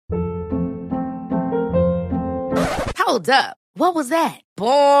Hold up. What was that?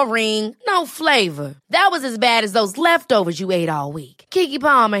 Boring. No flavor. That was as bad as those leftovers you ate all week. Keke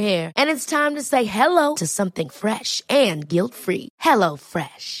Palmer here. And it's time to say hello to something fresh and guilt-free. Hello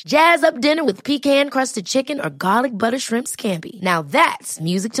Fresh. Jazz up dinner with pecan-crusted chicken or garlic butter shrimp scampi. Now that's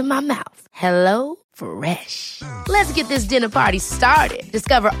music to my mouth. Hello Fresh. Let's get this dinner party started.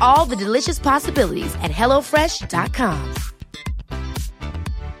 Discover all the delicious possibilities at hellofresh.com.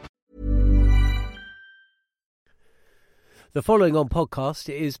 The following on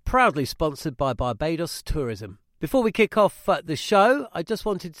podcast is proudly sponsored by Barbados Tourism. Before we kick off the show, I just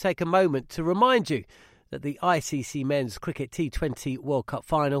wanted to take a moment to remind you that the ICC Men's Cricket T20 World Cup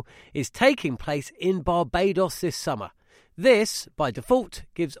Final is taking place in Barbados this summer. This, by default,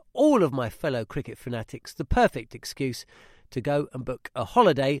 gives all of my fellow cricket fanatics the perfect excuse to go and book a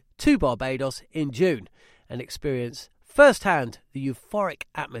holiday to Barbados in June and experience firsthand the euphoric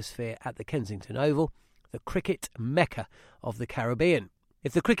atmosphere at the Kensington Oval, the cricket mecca of the Caribbean.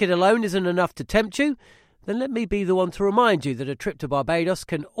 If the cricket alone isn't enough to tempt you, then let me be the one to remind you that a trip to Barbados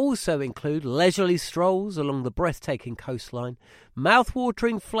can also include leisurely strolls along the breathtaking coastline,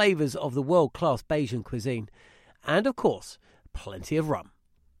 mouth-watering flavours of the world-class Bajan cuisine, and, of course, plenty of rum.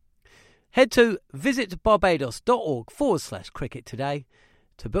 Head to visitbarbados.org/cricket today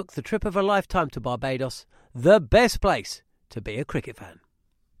to book the trip of a lifetime to Barbados, the best place to be a cricket fan.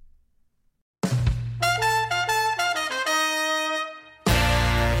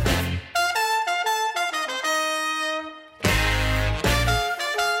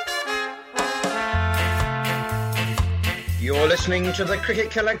 You're listening to the Cricket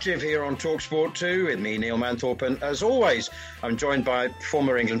Collective here on TalkSport 2 with me, Neil Manthorpe, and as always, I'm joined by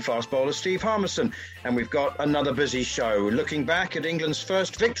former England fast bowler Steve Harmison, and we've got another busy show, looking back at England's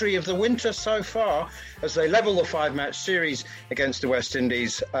first victory of the winter so far as they level the five-match series against the West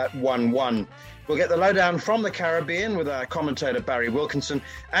Indies at 1-1. We'll get the lowdown from the Caribbean with our commentator Barry Wilkinson,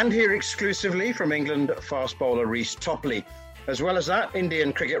 and hear exclusively from England fast bowler Reece Topley. As well as that,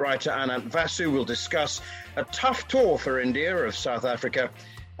 Indian cricket writer Anant Vasu will discuss a tough tour for India of South Africa.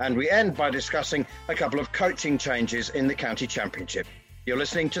 And we end by discussing a couple of coaching changes in the county championship. You're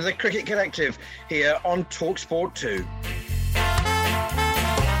listening to the Cricket Collective here on TalkSport 2.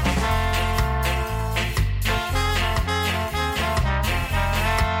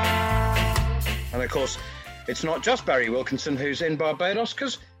 And of course, it's not just Barry Wilkinson who's in Barbados,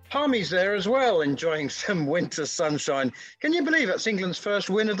 because Harmy's there as well, enjoying some winter sunshine. Can you believe that's England's first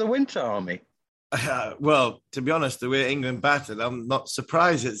win of the winter, Harmy? Well, to be honest, the way England batted, I'm not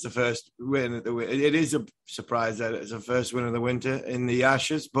surprised it's the first win of the winter. It is a surprise that it's the first win of the winter in the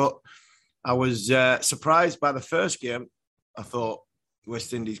Ashes, but I was surprised by the first game. I thought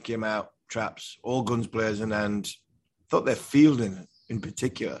West Indies came out traps, all guns blazing, and thought their fielding in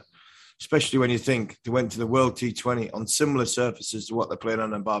particular, especially when you think they went to the World T20 on similar surfaces to what they're playing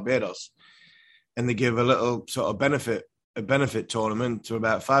on in Barbados. And they give a little sort of benefit tournament to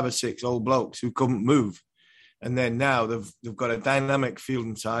about 5 or 6 old blokes who couldn't move. And then now they've got a dynamic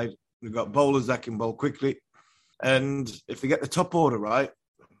fielding side. They've got bowlers that can bowl quickly. And if they get the top order right,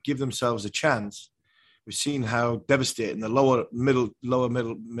 give themselves a chance. We've seen how devastating the lower middle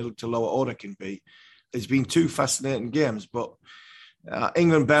to lower order can be. It's been 2 fascinating games, but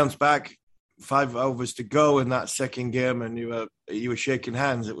England bounced back, 5 overs to go in that second game, and you were shaking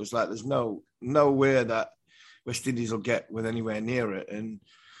hands. It was like there's no way that West Indies will get with anywhere near it, and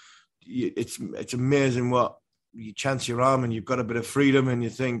it's amazing what you chance your arm and you've got a bit of freedom and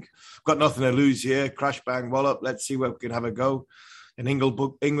you think, got nothing to lose here, crash bang wallop, let's see where we can have a go. And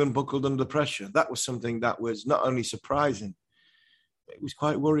England buckled under pressure. That was something that was not only surprising, it was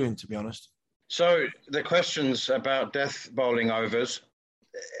quite worrying, to be honest. So the questions about death bowling overs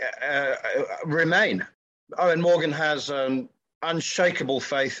remain. Owen Morgan has unshakable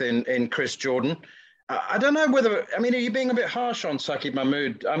faith in Chris Jordan. I don't know whether, are you being a bit harsh on Saqib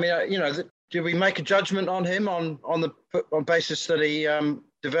Mahmood? Do we make a judgment on him on basis that he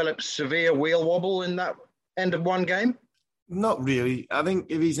developed severe wheel wobble in that end of one game? Not really. I think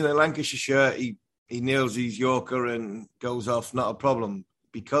if he's in a Lancashire shirt, he nails his Yorker and goes off, not a problem.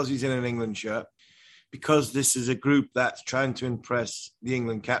 Because he's in an England shirt, because this is a group that's trying to impress the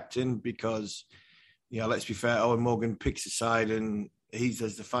England captain, because, let's be fair, Owen Morgan picks a side and he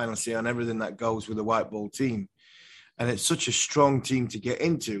has the final say on everything that goes with the white ball team. And it's such a strong team to get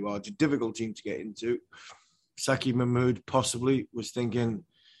into, or it's a difficult team to get into. Saqib Mahmood possibly was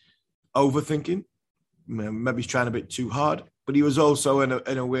overthinking, maybe he's trying a bit too hard, but he was also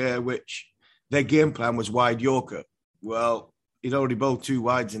in a way which their game plan was wide Yorker. Well, he'd already bowled 2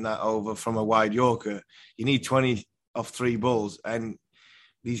 wides in that over from a wide Yorker. You need 20 off 3 balls. And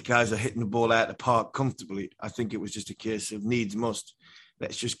these guys are hitting the ball out of the park comfortably. I think it was just a case of needs must.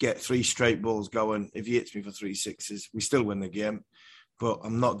 Let's just get 3 straight balls going. If he hits me for 3 sixes, we still win the game. But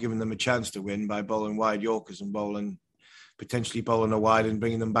I'm not giving them a chance to win by bowling wide Yorkers and potentially bowling a wide and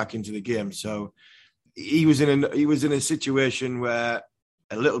bringing them back into the game. So he was in a situation where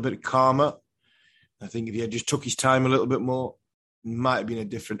a little bit calmer. I think if he had just took his time a little bit more, it might have been a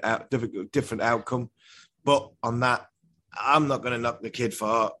different outcome. But on that, I'm not going to knock the kid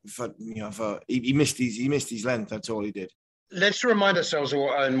for he missed his length. That's all he did. Let's remind ourselves of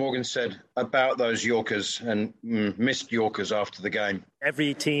what Eoin Morgan said about those Yorkers and missed Yorkers after the game.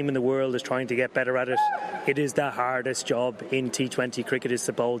 Every team in the world is trying to get better at it. It is the hardest job in T20 cricket, is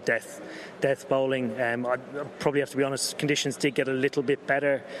to bowl death bowling. I probably have to be honest, conditions did get a little bit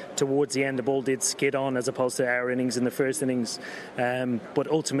better towards the end. The ball did skid on as opposed to our innings in the first innings. But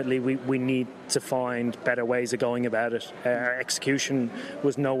ultimately, we need to find better ways of going about it. Our execution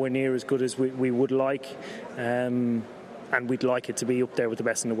was nowhere near as good as we would like. And we'd like it to be up there with the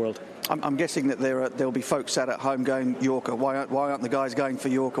best in the world. I'm guessing that there'll be folks sat at home going, Yorker, why aren't the guys going for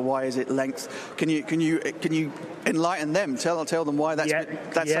Yorker? Why is it length? Can you enlighten them? Tell them why that's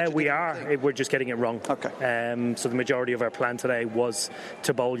yeah, we are. We're just getting it wrong. Okay. So the majority of our plan today was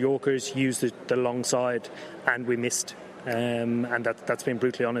to bowl Yorkers, use the long side, and we missed. And that's been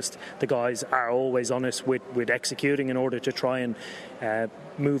brutally honest. The guys are always honest with executing in order to try and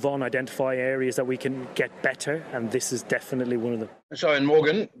move on, identify areas that we can get better, and this is definitely one of them. So in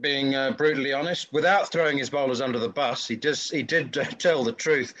Morgan, being brutally honest, without throwing his bowlers under the bus, he did tell the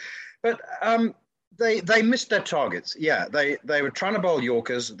truth. But they missed their targets. Yeah, they were trying to bowl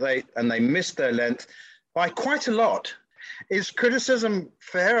Yorkers, they missed their length by quite a lot. Is criticism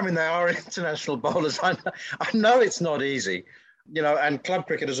fair? I mean, they are international bowlers. I know it's not easy, and club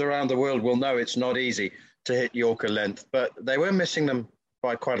cricketers around the world will know it's not easy to hit Yorker length, but they were missing them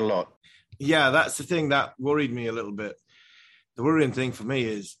by quite a lot. Yeah, that's the thing that worried me a little bit. The worrying thing for me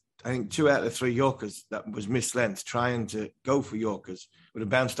is I think 2 out of the 3 Yorkers that was missed length trying to go for Yorkers would have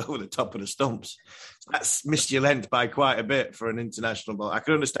bounced over the top of the stumps. That's missed your length by quite a bit for an international bowler. I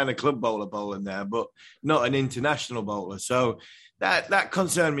could understand a club bowler bowling there, but not an international bowler. So that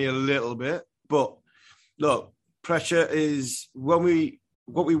concerned me a little bit. But look, pressure is what we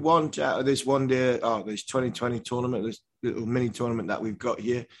want out of this this 2020 tournament, this little mini tournament that we've got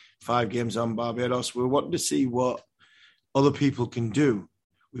here, 5 games on Barbados. We're wanting to see what other people can do.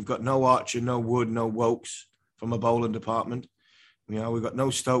 We've got no Archer, no Wood, no Wokes from a bowling department. We've got no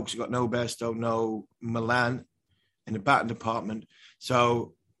Stokes, we've got no Bairstow, no Milan in the batting department.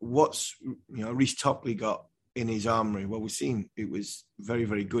 So what's Reece Topley got in his armoury? Well, we've seen it was very,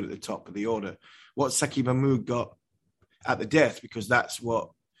 very good at the top of the order. What Saqib Mahmood got at the death, because that's what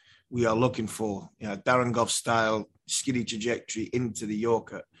we are looking for. Darren Gough style, skiddy trajectory into the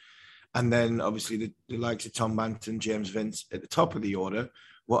Yorker. And then obviously the likes of Tom Banton, James Vince at the top of the order.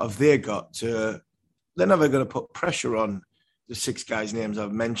 What have they got to? They're never going to put pressure on the 6 guys' names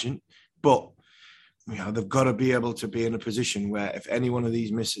I've mentioned, but they've got to be able to be in a position where if any one of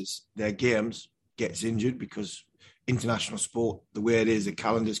these misses their games, gets injured, because international sport, the way it is, the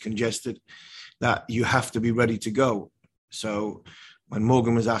calendar's congested, that you have to be ready to go. So when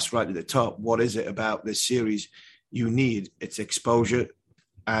Morgan was asked right at the top, what is it about this series you need? It's exposure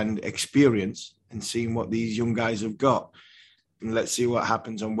and experience and seeing what these young guys have got. And let's see what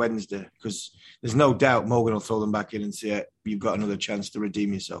happens on Wednesday, because there's no doubt Morgan will throw them back in and say, you've got another chance to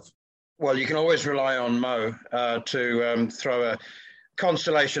redeem yourself. Well, you can always rely on Mo to throw a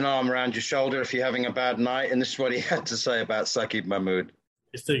constellation arm around your shoulder if you're having a bad night. And this is what he had to say about Saqib Mahmood.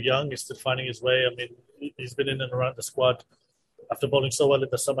 He's still young. He's still finding his way. I mean, he's been in and around the squad after bowling so well in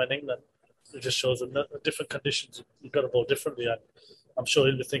the summer in England. It just shows in different conditions, you've got to bowl differently. And I'm sure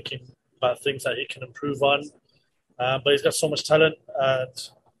he'll be thinking about things that he can improve on. But he's got so much talent, and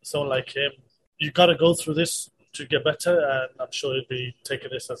someone like him, you've got to go through this to get better. And I'm sure he'll be taking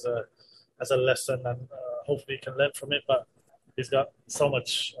this as a lesson, and hopefully he can learn from it. But he's got so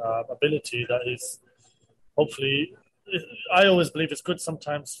much ability that he's hopefully. I always believe it's good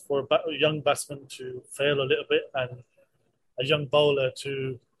sometimes for a young batsman to fail a little bit and a young bowler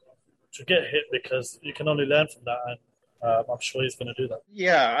to get hit, because you can only learn from that. And I'm sure he's going to do that.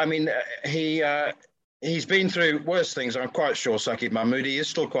 Yeah, I mean, he's been through worse things, I'm quite sure, Saqib Mahmood. He is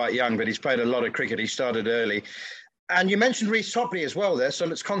still quite young, but he's played a lot of cricket. He started early. And you mentioned Reece Topley as well there, so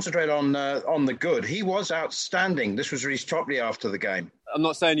let's concentrate on the good. He was outstanding. This was Reece Topley after the game. I'm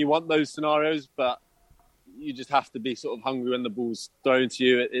not saying you want those scenarios, but you just have to be sort of hungry when the ball's thrown to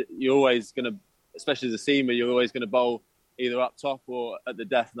you. You're always going to, especially as a seamer, you're always going to bowl either up top or at the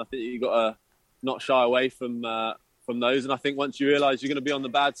death. And I think you've got to not shy away from from those. And I think once you realise you're going to be on the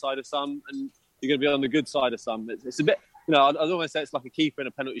bad side of some and you're going to be on the good side of some, it's a bit, I'd almost say it's like a keeper in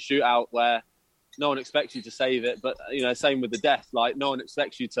a penalty shootout where no one expects you to save it. But, same with the death, like no one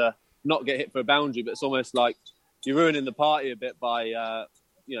expects you to not get hit for a boundary, but it's almost like you're ruining the party a bit by,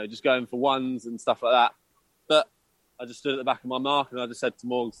 just going for ones and stuff like that. But I just stood at the back of my mark and I just said to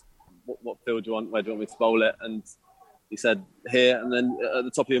Morgs, what field do you want? Where do you want me to bowl it? And he said, here. And then at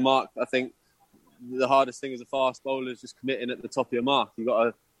the top of your mark, I think the hardest thing as a fast bowler is just committing at the top of your mark. You've got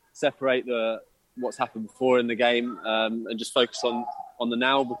to separate what's happened before in the game and just focus on the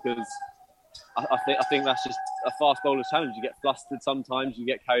now, because I think that's just a fast bowler's challenge. You get flustered sometimes, you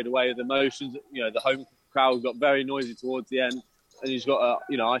get carried away with emotions. The home crowd got very noisy towards the end, and you've got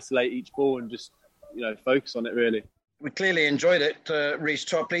to isolate each ball and just focus on it really. We clearly enjoyed it, Reece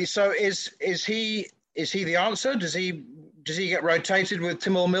Topley. So is he the answer? Does he get rotated with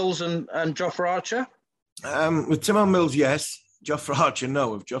Timo Mills and Jofra Archer? With Timo Mills, yes. Jofra Archer,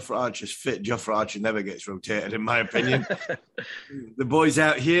 no. If Jofra Archer's fit, Jofra Archer never gets rotated, in my opinion. The boy's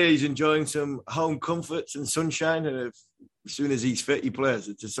out here, he's enjoying some home comforts and sunshine, and as soon as he's fit, he plays.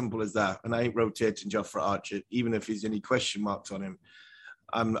 It's as simple as that. And I ain't rotating Jofra Archer, even if there's any question marks on him.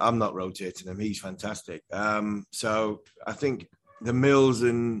 I'm not rotating him. He's fantastic. So I think the Mills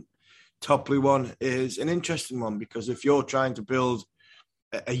and Topley one is an interesting one, because if you're trying to build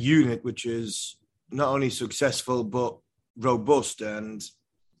a unit which is not only successful but robust and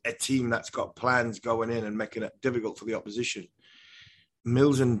a team that's got plans going in and making it difficult for the opposition,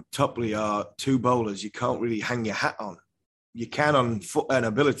 Mills and Topley are two bowlers you can't really hang your hat on. You can on foot and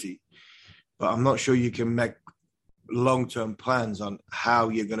ability, but I'm not sure you can make long-term plans on how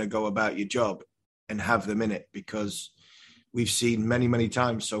you're going to go about your job and have them in it, because we've seen many, many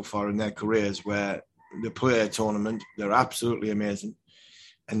times so far in their careers where they play a tournament, they're absolutely amazing,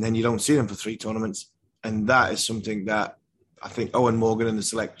 and then you don't see them for 3 tournaments. And that is something that I think Owen Morgan and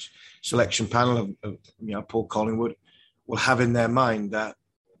the selection panel of Paul Collingwood will have in their mind, that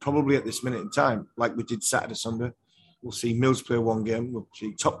probably at this minute in time, like we did Saturday, Sunday, we'll see Mills play one game, we'll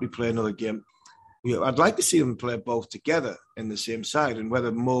see Topley play another game. I'd like to see them play both together in the same side, and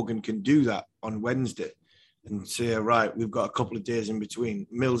whether Morgan can do that on Wednesday and say, right, we've got a couple of days in between.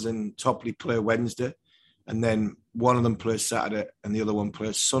 Mills and Topley play Wednesday, and then one of them plays Saturday and the other one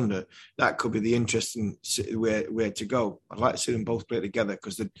plays Sunday. That could be the interesting way to go. I'd like to see them both play together,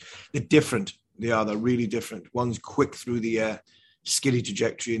 because they're different. They're really different. One's quick through the air, skiddy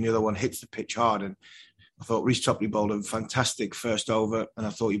trajectory, and the other one hits the pitch hard. And I thought Reece Topley bowled a fantastic first over, and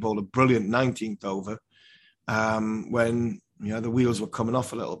I thought he bowled a brilliant 19th over when the wheels were coming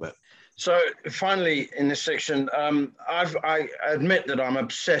off a little bit. So finally, in this section, I admit that I'm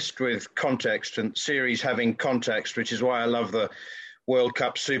obsessed with context and series having context, which is why I love the World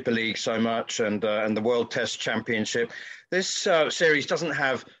Cup Super League so much and the World Test Championship. This series doesn't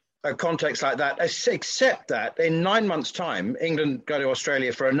have a context like that, except that in 9 months' time, England go to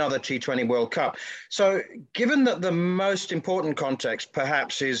Australia for another T20 World Cup. So given that the most important context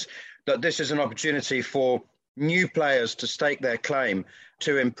perhaps is that this is an opportunity for new players to stake their claim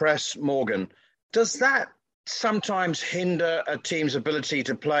to impress Morgan, does that sometimes hinder a team's ability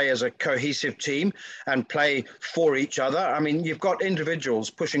to play as a cohesive team and play for each other? I mean, you've got individuals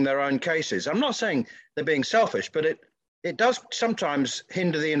pushing their own cases. I'm not saying they're being selfish, but it does sometimes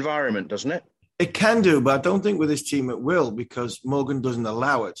hinder the environment, doesn't it? It can do, but I don't think with this team it will, because Morgan doesn't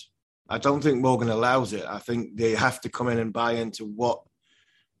allow it. I don't think Morgan allows it. I think they have to come in and buy into what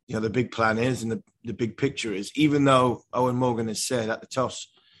the big plan is and the big picture is. Even though Owen Morgan has said at the toss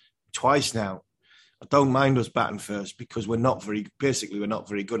twice now, I don't mind us batting first, because we're not very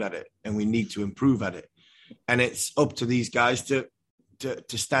good at it, and we need to improve at it. And it's up to these guys to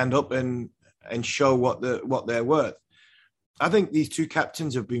stand up and show what they're worth. I think these two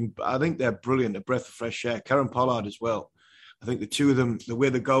captains I think they're brilliant, a breath of fresh air. Karen Pollard as well. I think the two of them, the way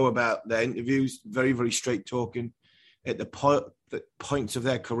they go about their interviews, very, very straight talking at the points of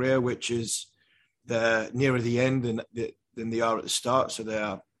their career, which is they're nearer the end than they are at the start. So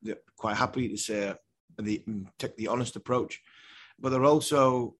they're quite happy to say take the honest approach, but they're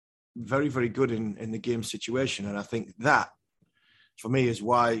also very, very good in the game situation. And I think that, for me, is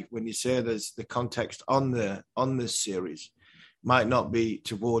why when you say there's the context on this series might not be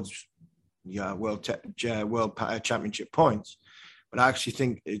towards World Championship points, but I actually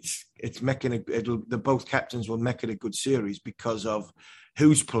think it's making the both captains will make it a good series because of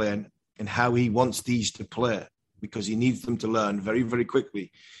who's playing and how he wants these to play, because he needs them to learn very, very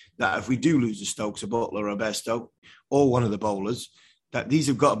quickly that if we do lose a Stokes, a Butler, or a Bairstow, or one of the bowlers, that these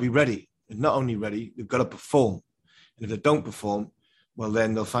have got to be ready. And not only ready, they've got to perform. And if they don't perform, well,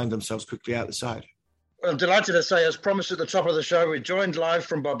 then they'll find themselves quickly out the side. Well, delighted to say, as promised at the top of the show, we're joined live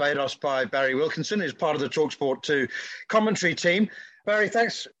from Barbados by Barry Wilkinson, who's part of the TalkSport 2 commentary team. Barry,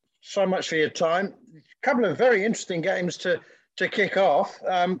 thanks so much for your time. A couple of very interesting games to kick off.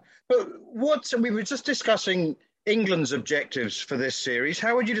 But we were just discussing England's objectives for this series.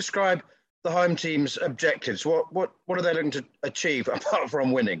 How would you describe the home team's objectives? What are they looking to achieve apart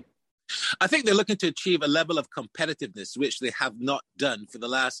from winning? I think they're looking to achieve a level of competitiveness, which they have not done for the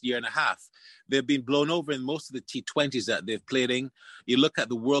last year and a half. They've been blown over in most of the T20s that they've played in. You look at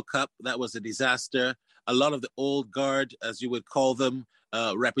the World Cup, that was a disaster. A lot of the old guard, as you would call them,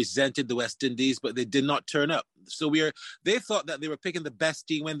 represented the West Indies, but they did not turn up. So they thought that they were picking the best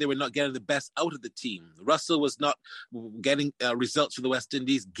team when they were not getting the best out of the team. Russell was not getting results for the West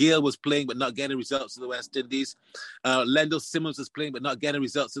Indies. Gale was playing but not getting results for the West Indies. Lendl Simmons was playing but not getting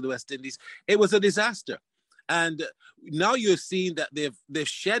results for the West Indies. It was a disaster. And now you're seeing that they've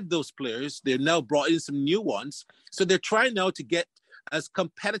shed those players. They've now brought in some new ones. So they're trying now to get as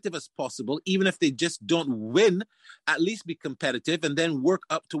competitive as possible, even if they just don't win, at least be competitive and then work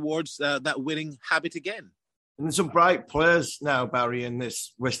up towards that winning habit again. And there's some bright players now, Barry, in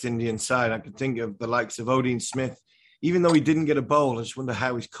this West Indian side. I can think of the likes of Odean Smith. Even though he didn't get a bowl, I just wonder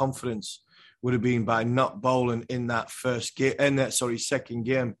how his confidence would have been by not bowling in that second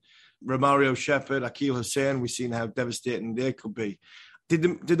game. Romario Shepherd, Akeal Hosein, we've seen how devastating they could be.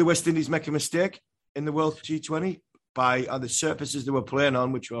 Did the West Indies make a mistake in the World T20 by the surfaces they were playing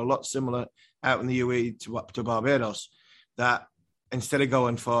on, which were a lot similar out in the UAE to Barbados, that instead of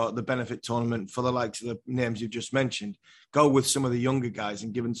going for the benefit tournament for the likes of the names you've just mentioned, go with some of the younger guys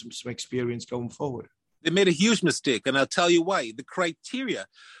and give them some experience going forward? They made a huge mistake, and I'll tell you why. The criteria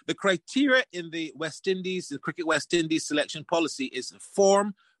in the West Indies, the Cricket West Indies selection policy is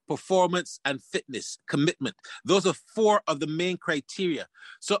form, performance, and fitness, commitment. Those are four of the main criteria.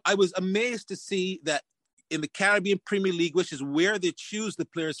 So I was amazed to see that in the Caribbean Premier League, which is where they choose the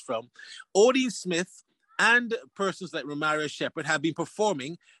players from, Odean Smith and persons like Romario Shepherd have been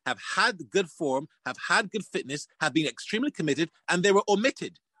performing, have had good form, have had good fitness, have been extremely committed, and they were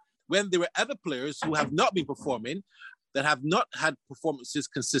omitted. When there were other players who have not been performing, that have not had performances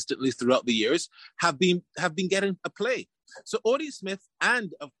consistently throughout the years, have been getting a play. So Odean Smith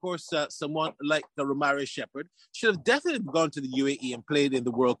and, of course, someone like the Romario Shepherd should have definitely gone to the UAE and played in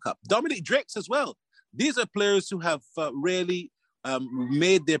the World Cup. Dominic Drakes as well. These are players who have really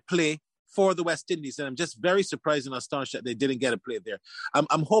made their play for the West Indies, and I'm just very surprised and astonished that they didn't get a play there.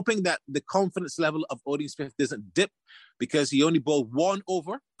 I'm hoping that the confidence level of Odean Smith doesn't dip, because he only bowled one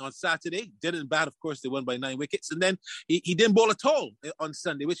over on Saturday. Didn't bat, of course, they won by 9 wickets, and then he didn't bowl at all on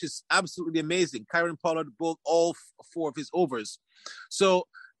Sunday, which is absolutely amazing. Kieron Pollard bowled all four of his overs. So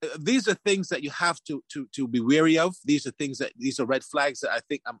these are things that you have to be wary of. These are red flags that I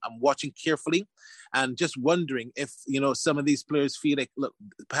think I'm watching carefully, and just wondering if, some of these players feel like, look,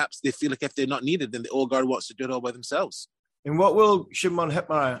 perhaps they feel like if they're not needed, then the old guard wants to do it all by themselves. And what will Shimon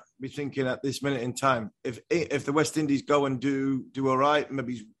Hetmyer be thinking at this minute in time? If the West Indies go and do all right,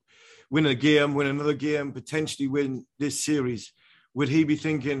 maybe win a game, win another game, potentially win this series, would he be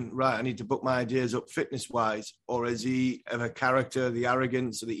thinking, right, I need to book my ideas up fitness-wise? Or is he of a character, the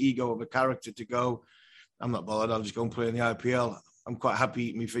arrogance or the ego of a character to go, I'm not bothered, I'll just go and play in the IPL. I'm quite happy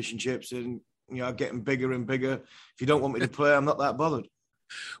eating my fish and chips and, getting bigger and bigger. If you don't want me to play, I'm not that bothered.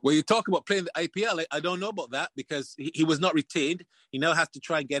 Well, you talk about playing the IPL. I don't know about that, because he was not retained. He now has to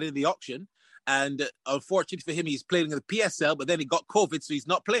try and get in the auction. And unfortunately for him, he's playing in the PSL, but then he got COVID, so he's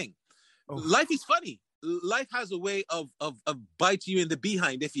not playing. Oh. Life is funny. Life has a way of biting you in the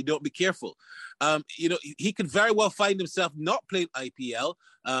behind if you don't be careful. He could very well find himself not playing IPL,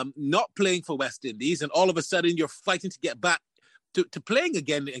 not playing for West Indies, and all of a sudden you're fighting to get back to playing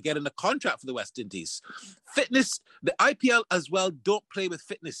again and getting a contract for the West Indies. Fitness, the IPL as well, don't play with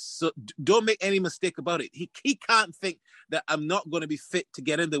fitness. So don't make any mistake about it. He can't think that I'm not going to be fit to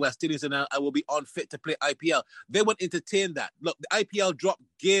get in the West Indies and I will be unfit to play IPL. They won't entertain that. Look, the IPL dropped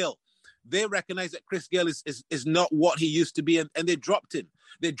Gale. They recognize that Chris Gale is not what he used to be, and they dropped him.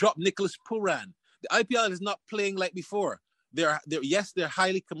 They dropped Nicholas Pooran. The IPL is not playing like before. They're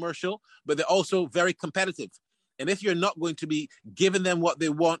highly commercial, but they're also very competitive. And if you're not going to be giving them what they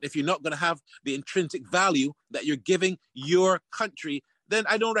want, if you're not going to have the intrinsic value that you're giving your country, then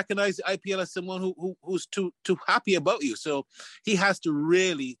I don't recognize the IPL as someone who's too happy about you. So he has to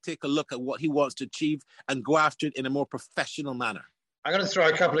really take a look at what he wants to achieve and go after it in a more professional manner. I'm going to throw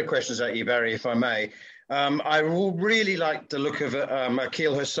a couple of questions at you, Barry, if I may. I really like the look of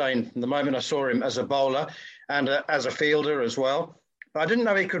Akeal Hosein from the moment I saw him as a bowler and as a fielder as well. But I didn't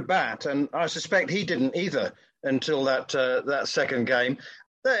know he could bat, and I suspect he didn't either until that second game.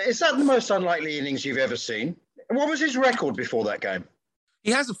 Is that the most unlikely innings you've ever seen? What was his record before that game?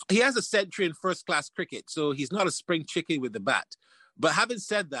 He has a century in first-class cricket, so he's not a spring chicken with the bat. But having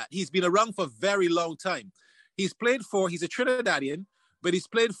said that, he's been around for a very long time. He's a Trinidadian, but he's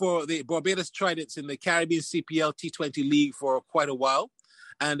played for the Barbados Tridents in the Caribbean CPL T20 League for quite a while.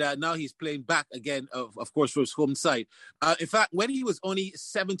 And now he's playing back again, of course, for his home side. In fact, when he was only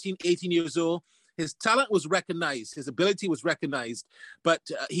 17, 18 years old, his talent was recognized, his ability was recognized, but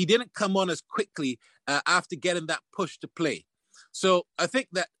he didn't come on as quickly after getting that push to play. So I think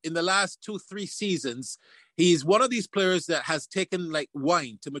that in the last 2-3 seasons, he's one of these players that has taken like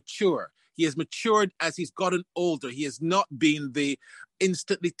wine to mature. He has matured as he's gotten older. He has not been the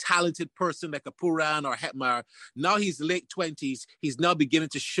instantly talented person like a Pooran or Hetmyer. Now he's late 20s. He's now beginning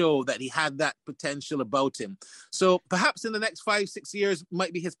to show that he had that potential about him. So perhaps in the next 5-6 years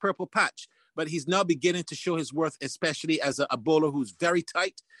might be his purple patch. But he's now beginning to show his worth, especially as a bowler who's very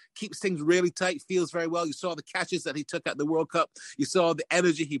tight, keeps things really tight, feels very well. You saw the catches that he took at the World Cup. You saw the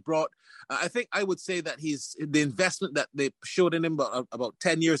energy he brought. I think I would say that the investment that they showed in him about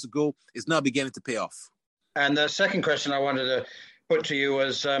 10 years ago is now beginning to pay off. And the second question I wanted to put to you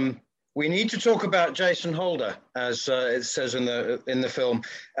was, we need to talk about Jason Holder, as it says in the film.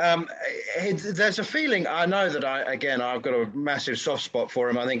 There's a feeling, I know that I've got a massive soft spot for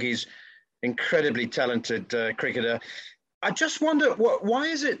him. I think he's incredibly talented cricketer. I just wonder, why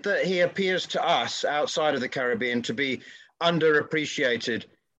is it that he appears to us outside of the Caribbean to be underappreciated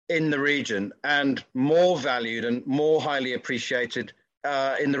in the region and more valued and more highly appreciated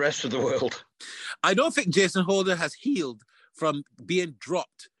in the rest of the world? I don't think Jason Holder has healed from being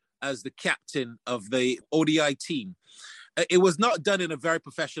dropped as the captain of the ODI team. It was not done in a very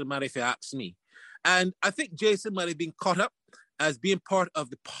professional manner, if you ask me. And I think Jason might have been caught up as being part of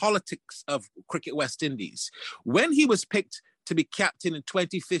the politics of Cricket West Indies. When he was picked to be captain in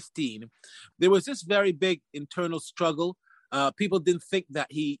 2015, there was this very big internal struggle. People didn't think that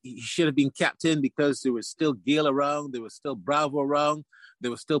he should have been captain because there was still Gale around, there was still Bravo around,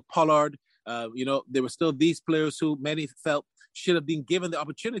 there was still Pollard. There were still these players who many felt should have been given the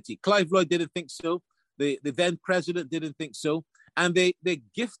opportunity. Clive Lloyd didn't think so. The then president didn't think so. And they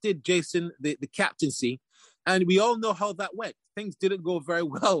gifted Jason the captaincy. And we all know how that went. Things didn't go very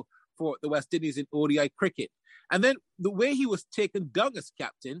well for the West Indies in ODI cricket. And then the way he was taken down as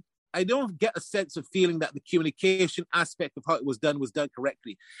captain, I don't get a sense of feeling that the communication aspect of how it was done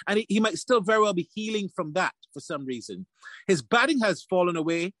correctly. And he might still very well be healing from that for some reason. His batting has fallen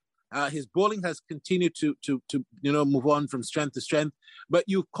away. His bowling has continued to move on from strength to strength. But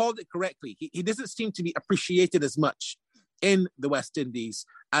you called it correctly. He doesn't seem to be appreciated as much in the West Indies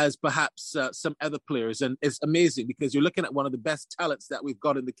as perhaps some other players. And it's amazing because you're looking at one of the best talents that we've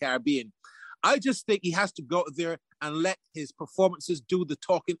got in the Caribbean. I just think he has to go out there and let his performances do the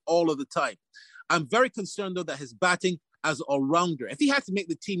talking all of the time. I'm very concerned, though, that his batting as an all-rounder, if he had to make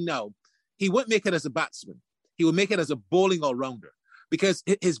the team now, he wouldn't make it as a batsman. He would make it as a bowling all-rounder because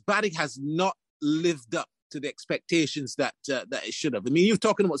his batting has not lived up to the expectations that it should have. I mean, you're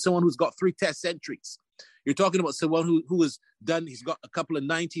talking about someone who's got 3 Test centuries. You're talking about someone who has done, he's got a couple of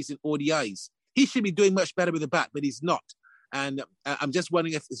 90s in ODIs. He should be doing much better with the bat, but he's not. And I'm just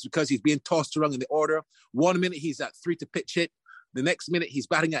wondering if it's because he's being tossed around in the order. 1 minute he's at 3 to pitch hit. The next minute he's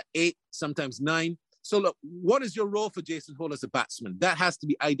batting at 8, sometimes 9. So look, what is your role for Jason Holder as a batsman? That has to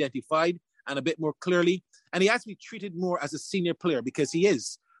be identified and a bit more clearly. And he has to be treated more as a senior player because he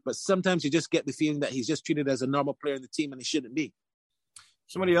is. But sometimes you just get the feeling that he's just treated as a normal player in the team and he shouldn't be.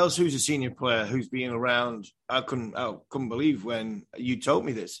 Somebody else who's a senior player who's been around, I couldn't believe when you told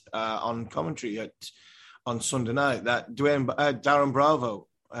me this on commentary on Sunday night that Darren Bravo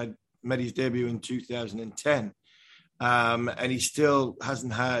had made his debut in 2010, and he still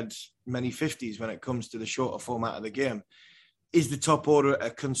hasn't had many 50s when it comes to the shorter format of the game. Is the top order a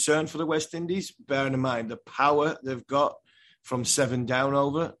concern for the West Indies, bearing in mind the power they've got from 7 down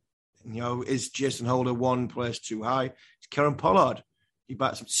over? Is Jason Holder 1 place too high? Is Kieran Pollard? He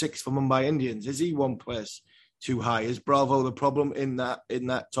bats 6 for Mumbai Indians. Is he 1 place too high? Is Bravo the problem in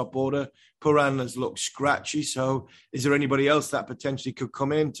that top order? Pooran has looked scratchy. So is there anybody else that potentially could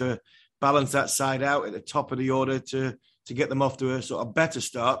come in to balance that side out at the top of the order to get them off to a sort of better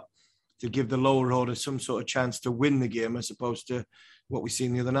start, to give the lower order some sort of chance to win the game as opposed to what we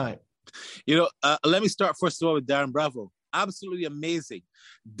seen the other night? Let me start first of all with Darren Bravo. Absolutely amazing.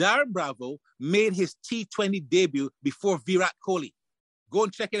 Darren Bravo made his T20 debut before Virat Kohli. Go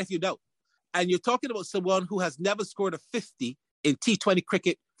and check it if you doubt. And you're talking about someone who has never scored a 50 in T20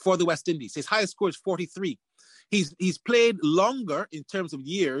 cricket for the West Indies. His highest score is 43. He's played longer in terms of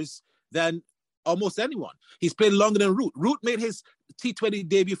years than almost anyone. He's played longer than Root. Root made his T20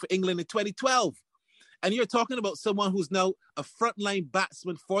 debut for England in 2012. And you're talking about someone who's now a frontline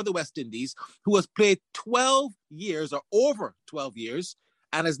batsman for the West Indies, who has played 12 years or over 12 years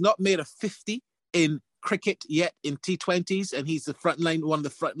and has not made a 50 in cricket yet in T20s. And he's one of the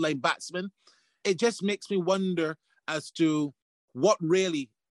frontline batsmen. It just makes me wonder as to what really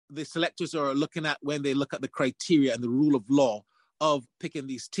the selectors are looking at when they look at the criteria and the rule of law of picking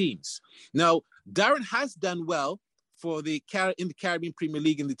these teams. Now, Darren has done well in the Caribbean Premier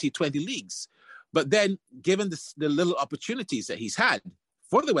League and the T20 leagues. But then, given the little opportunities that he's had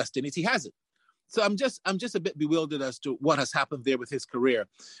for the West Indies, he hasn't. So I'm just a bit bewildered as to what has happened there with his career.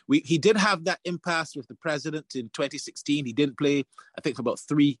 He did have that impasse with the president in 2016. He didn't play, I think, for about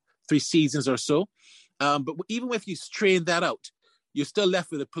three seasons or so. But even if you strain that out, you're still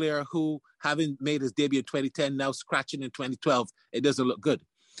left with a player who, having made his debut in 2010, now scratching in 2012, it doesn't look good.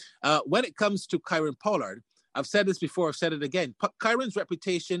 When it comes to Kieron Pollard, I've said this before, I've said it again. Kieron's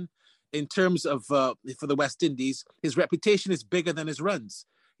reputation in terms of for the West Indies, his reputation is bigger than his runs.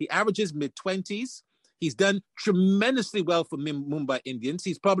 He averages mid-20s. He's done tremendously well for Mumbai Indians.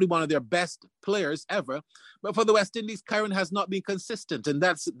 He's probably one of their best players ever. But for the West Indies, Kieron has not been consistent, and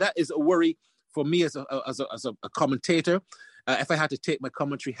that is a worry for me as a commentator. If I had to take my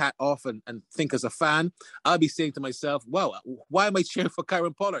commentary hat off and think as a fan, I'll be saying to myself, wow, why am I cheering for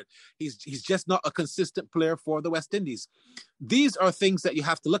Kieron Pollard? He's just not a consistent player for the West Indies. These are things that you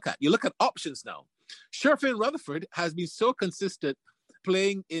have to look at. You look at options now. Sherfin Rutherford has been so consistent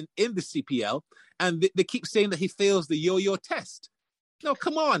playing in the CPL, and they keep saying that he fails the yo-yo test. No,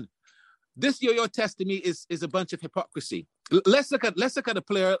 come on. This yo-yo test to me is a bunch of hypocrisy. Let's look at a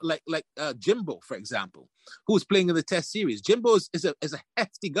player like Jimbo, for example, who's playing in the Test series. Jimbo is a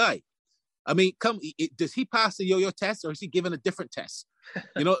hefty guy. I mean, does he pass the yo-yo test, or is he given a different test?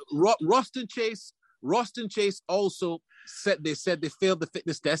 You know, Roston Chase also said they failed the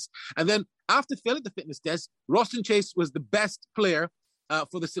fitness test, and then after failing the fitness test, Roston Chase was the best player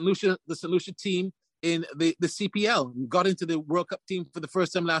for the St. Lucia team in the CPL, and got into the World Cup team for the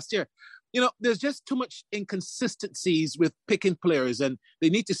first time last year. You know, there's just too much inconsistencies with picking players, and they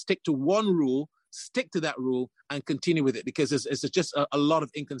need to stick to one rule, stick to that rule, and continue with it, because there's just a lot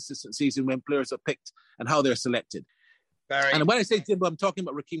of inconsistencies in when players are picked and how they're selected. Barry. And when I say Jimbo, I'm talking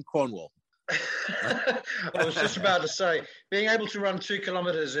about Rakeem Cornwall. I was just about to say, being able to run 2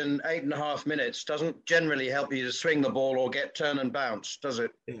 kilometres in 8.5 minutes doesn't generally help you to swing the ball or get turn and bounce, does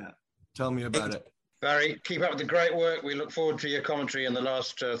it? Yeah, tell me about it. Barry, keep up with the great work. We look forward to your commentary in the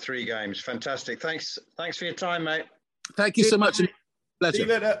last 3 games. Fantastic. Thanks for your time, mate. Thank you so much. Pleasure. See you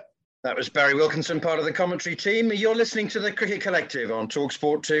later. That was Barry Wilkinson, part of the commentary team. You're listening to the Cricket Collective on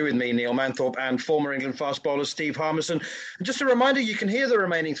TalkSport 2 with me, Neil Manthorpe, and former England fast bowler Steve Harmison. And just a reminder, you can hear the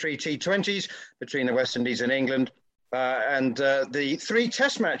remaining 3 T20s between the West Indies and England, and the 3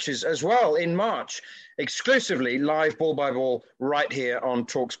 Test matches as well in March, exclusively live ball by ball right here on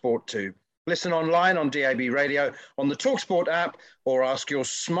TalkSport 2. Listen online on DAB Radio, on the TalkSport app, or ask your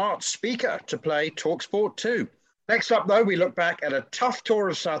smart speaker to play TalkSport 2. Next up, though, we look back at a tough tour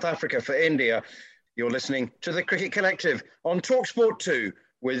of South Africa for India. You're listening to the Cricket Collective on TalkSport 2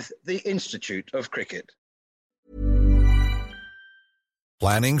 with the Institute of Cricket.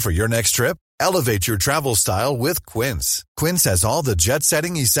 Planning for your next trip? Elevate your travel style with Quince. Quince has all the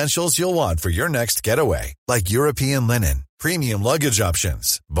jet-setting essentials you'll want for your next getaway, like European linen, premium luggage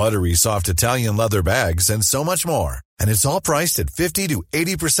options, buttery soft Italian leather bags, and so much more. And it's all priced at 50 to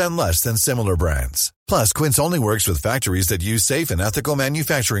 80% less than similar brands. Plus, Quince only works with factories that use safe and ethical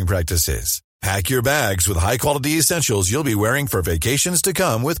manufacturing practices. Pack your bags with high-quality essentials you'll be wearing for vacations to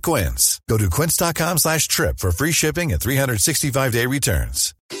come with Quince. Go to quince.com/trip for free shipping and 365-day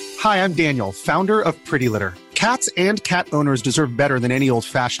returns. Hi, I'm Daniel, founder of Pretty Litter. Cats and cat owners deserve better than any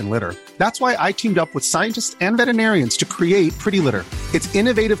old-fashioned litter. That's why I teamed up with scientists and veterinarians to create Pretty Litter. Its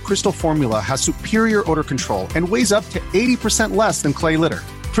innovative crystal formula has superior odor control and weighs up to 80% less than clay litter.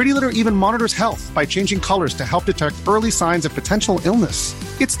 Pretty Litter even monitors health by changing colors to help detect early signs of potential illness.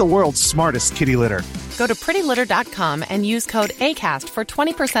 It's the world's smartest kitty litter. Go to prettylitter.com and use code ACAST for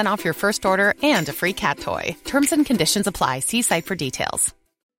 20% off your first order and a free cat toy. Terms and conditions apply. See site for details.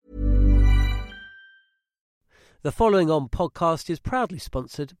 The following on podcast is proudly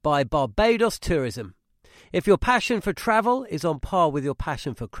sponsored by Barbados Tourism. If your passion for travel is on par with your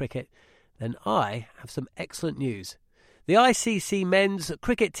passion for cricket, then I have some excellent news. The ICC Men's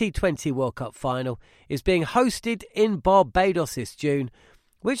Cricket T20 World Cup Final is being hosted in Barbados this June,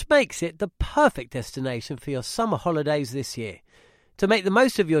 which makes it the perfect destination for your summer holidays this year. To make the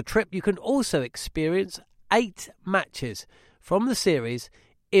most of your trip, you can also experience 8 matches from the series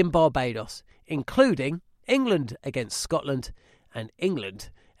in Barbados including England against Scotland and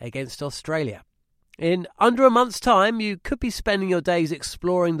England against Australia. In under a month's time, you could be spending your days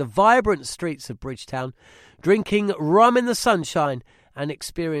exploring the vibrant streets of Bridgetown, drinking rum in the sunshine and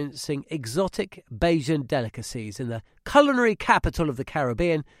experiencing exotic Bajan delicacies. In the culinary capital of the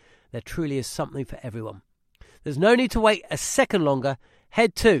Caribbean, there truly is something for everyone. There's no need to wait a second longer.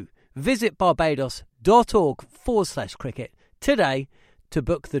 Head to visitbarbados.org/cricket today to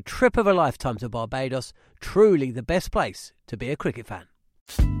book the trip of a lifetime to Barbados. Truly the best place to be a cricket fan.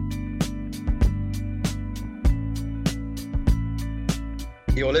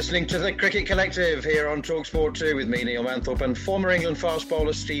 You're listening to the Cricket Collective here on TalkSport 2 with me, Neil Manthorpe, and former England fast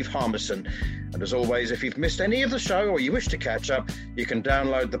bowler Steve Harmison. And as always, if you've missed any of the show or you wish to catch up, you can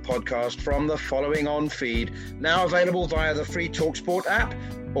download the podcast from the following on feed, now available via the free TalkSport app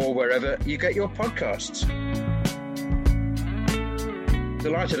or wherever you get your podcasts.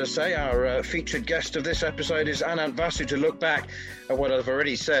 Delighted to say our featured guest of this episode is Anand Vasu to look back at what I've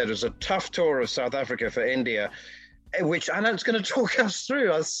already said was a tough tour of South Africa for India, which Anand's going to talk us through.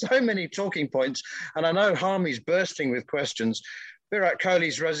 There's so many talking points, and I know Harmy's bursting with questions. Virat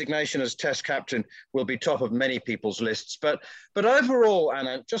Kohli's resignation as Test captain will be top of many people's lists. But overall,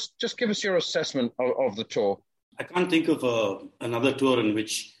 Anand, just give us your assessment of the tour. I can't think of another tour in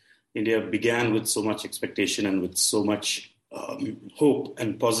which India began with so much expectation and with so much hope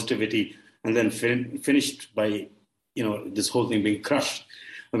and positivity, and then finished by this whole thing being crushed.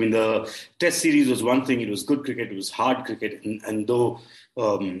 I mean, the Test series was one thing. It was good cricket. It was hard cricket. And though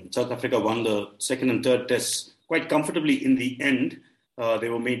South Africa won the second and third Tests quite comfortably in the end, they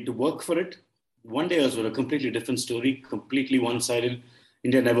were made to work for it. One-dayers were a completely different story, completely one-sided.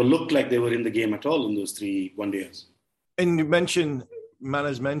 India never looked like they were in the game at all in those 3 one-dayers. And you mentioned,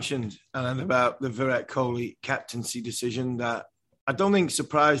 Mana's mentioned, Anand, about the Virat Kohli captaincy decision that I don't think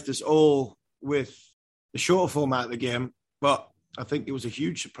surprised us all with the shorter format of the game, but I think it was a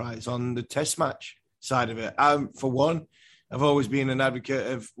huge surprise on the Test match side of it. For one, I've always been an advocate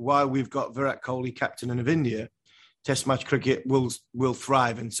of while we've got Virat Kohli captain of India, Test match cricket will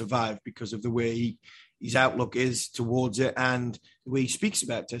thrive and survive because of the way his outlook is towards it and the way he speaks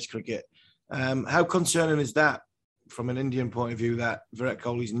about Test cricket. How concerning is that from an Indian point of view that Virat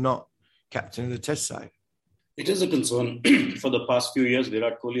Kohli is not captain of the Test side? It is a concern. For the past few years,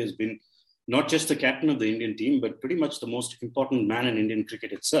 Virat Kohli has been not just the captain of the Indian team, but pretty much the most important man in Indian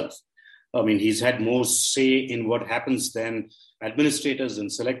cricket itself. I mean, he's had more say in what happens than administrators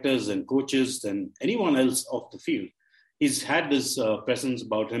and selectors and coaches than anyone else off the field. He's had this presence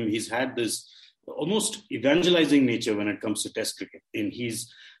about him. He's had this almost evangelizing nature when it comes to Test cricket. And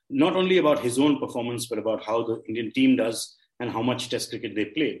he's not only about his own performance, but about how the Indian team does and how much Test cricket they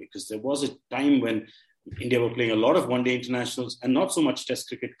play. Because there was a time when India were playing a lot of one-day internationals and not so much Test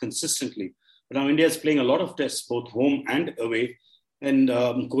cricket consistently. But now India is playing a lot of Tests, both home and away. And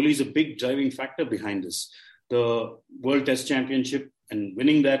Kohli is a big driving factor behind this. The World Test Championship and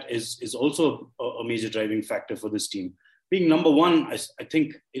winning that is also a major driving factor for this team. Being number one, I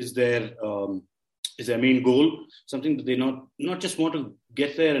think, is their main goal. Something that they not just want to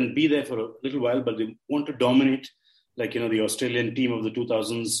get there and be there for a little while, but they want to dominate, like the Australian team of the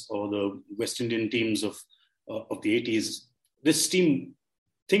 2000s or the West Indian teams of the 80s. This team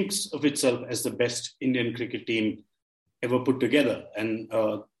thinks of itself as the best Indian cricket team ever put together, and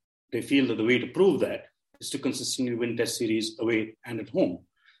they feel that the way to prove that is to consistently win Test series away and at home.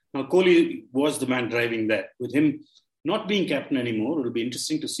 Now, Kohli was the man driving that. With him not being captain anymore, it'll be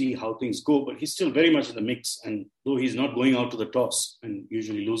interesting to see how things go, but he's still very much in the mix, and though he's not going out to the toss and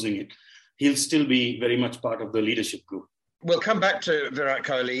usually losing it, he'll still be very much part of the leadership group. We'll come back to Virat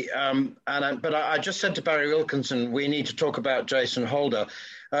Kohli, but I just said to Barry Wilkinson, we need to talk about Jason Holder.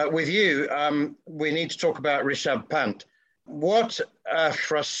 With you, we need to talk about Rishabh Pant. What a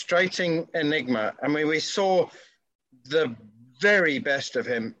frustrating enigma. I mean, we saw the very best of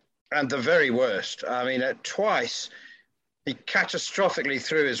him and the very worst. I mean, twice he catastrophically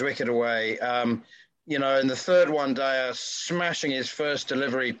threw his wicket away. In the third one-day, smashing his first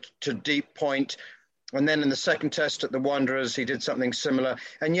delivery to deep point. And then in the second Test at the Wanderers, he did something similar.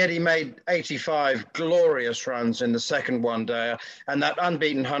 And yet he made 85 glorious runs in the second one-day and that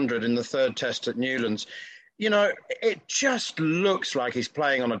unbeaten 100 in the third Test at Newlands. It just looks like he's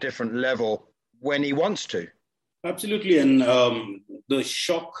playing on a different level when he wants to. Absolutely. And the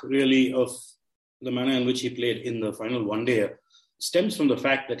shock, really, of the manner in which he played in the final one-day stems from the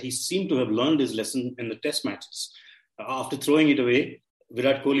fact that he seemed to have learned his lesson in the Test matches. After throwing it away,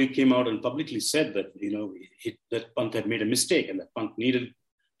 Virat Kohli came out and publicly said that, that Pant had made a mistake and that Pant needed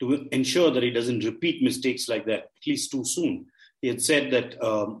to ensure that he doesn't repeat mistakes like that, at least too soon. he had said that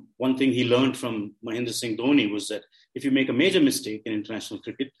one thing he learned from Mahendra Singh Dhoni was that if you make a major mistake in international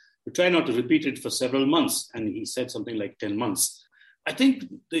cricket, you try not to repeat it for several months. And he said something like 10 months. I think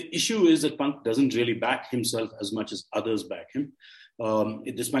the issue is that Pant doesn't really back himself as much as others back him.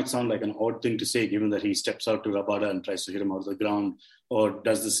 This might sound like an odd thing to say, given that he steps out to Rabada and tries to hit him out of the ground, or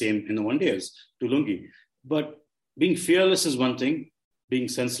does the same in the one-dayers to Lungi. But being fearless is one thing, being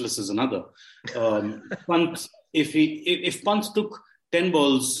senseless is another. Pant, if Pant took 10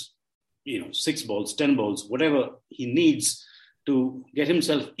 balls, 6 balls, 10 balls, whatever he needs to get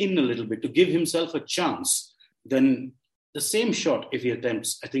himself in a little bit, to give himself a chance, then the same shot, if he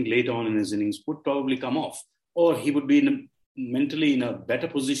attempts, I think later on in his innings, would probably come off. Or he would be mentally in a better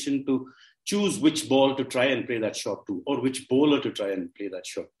position to choose which ball to try and play that shot to, or which bowler to try and play that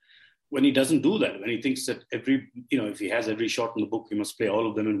shot. When he doesn't do that, when he thinks that if he has every shot in the book, he must play all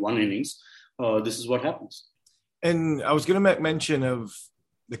of them in one innings, this is what happens. And I was going to make mention of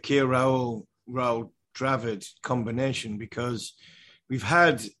the KL Rahul Dravid combination, because we've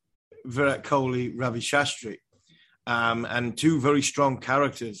had Virat Kohli, Ravi Shastri, and two very strong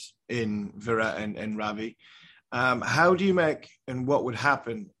characters in Virat and Ravi. How do you make, and what would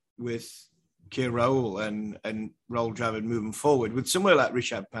happen with KL Rahul and Rahul Dravid moving forward with somewhere like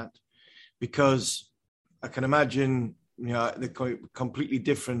Rishabh Pant? Because I can imagine, the completely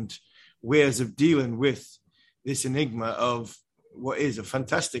different ways of dealing with this enigma of what is a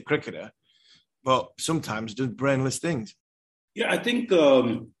fantastic cricketer, but sometimes does brainless things. Yeah, I think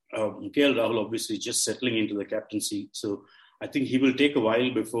KL Rahul obviously just settling into the captaincy. So I think he will take a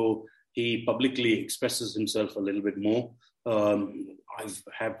while before he publicly expresses himself a little bit more. I've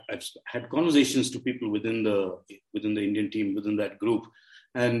had conversations to people within the Indian team, within that group,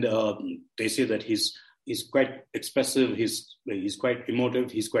 and they say that he's quite expressive, he's quite emotive,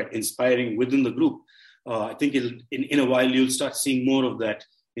 he's quite inspiring within the group. I think in a while you'll start seeing more of that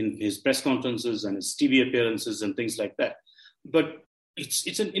in his press conferences and his TV appearances and things like that. But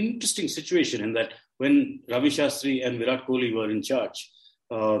it's an interesting situation in that when Ravi Shastri and Virat Kohli were in charge,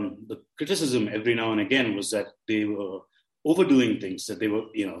 the criticism every now and again was that they were overdoing things, that they were,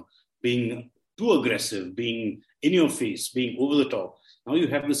 being too aggressive, being in your face, being over the top. Now you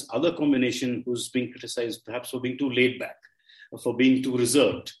have this other combination who's being criticized perhaps for being too laid back, for being too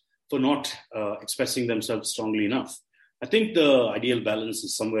reserved, for not expressing themselves strongly enough. I think the ideal balance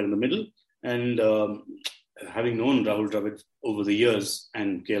is somewhere in the middle. And having known Rahul Dravid over the years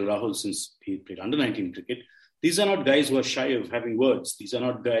and KL Rahul since he played under-19 cricket, these are not guys who are shy of having words. These are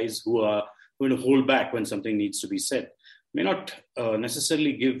not guys who are going to hold back when something needs to be said. May not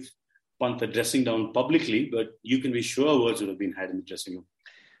necessarily give Pant a dressing down publicly, but you can be sure words would have been had in the dressing room.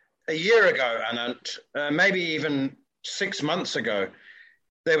 A year ago, Anant, maybe even 6 months ago,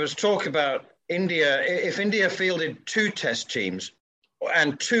 there was talk about India. If India fielded 2 test teams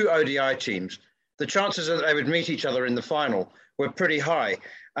and 2 ODI teams, the chances that they would meet each other in the final were pretty high.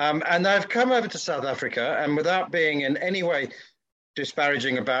 And they've come over to South Africa, and without being in any way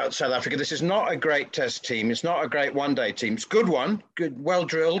disparaging about South Africa, this is not a great test team. It's not a great one-day team. It's a good one, good,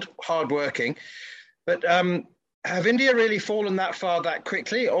 well-drilled, hard-working. But have India really fallen that far that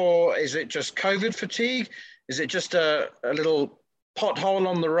quickly, or is it just COVID fatigue? Is it just a little pothole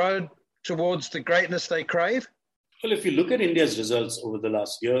on the road towards the greatness they crave? Well, if you look at India's results over the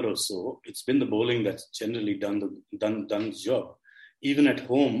last year or so, it's been the bowling that's generally done its job. Even at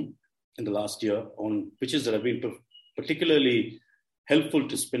home in the last year, on pitches that have been particularly helpful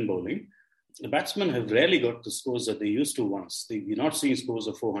to spin bowling, the batsmen have rarely got the scores that they used to once. You're not seeing scores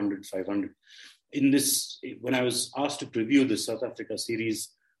of 400, 500. When I was asked to preview the South Africa series,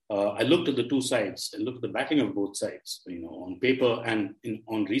 I looked at the two sides and looked at the batting of both sides, on paper and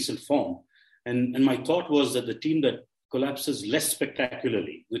on recent form. And my thought was that the team that collapses less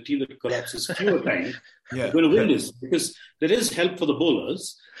spectacularly, the team that collapses fewer times, is going to win this, because there is help for the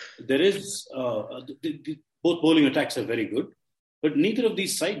bowlers. There is both bowling attacks are very good, but neither of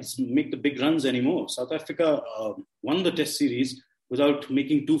these sides make the big runs anymore. South Africa won the Test series without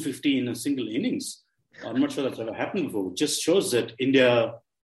making 250 in a single innings. I'm not sure that's ever happened before. It just shows that India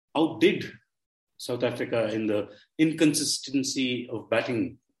outdid South Africa in the inconsistency of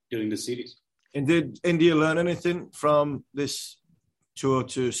batting during the series. And did India learn anything from this tour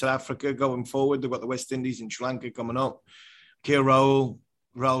to South Africa going forward? They've got the West Indies and Sri Lanka coming up. KL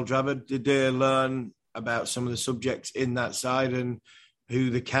Rahul Dravid, did they learn about some of the subjects in that side and who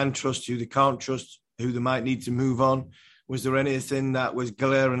they can trust, who they can't trust, who they might need to move on? Was there anything that was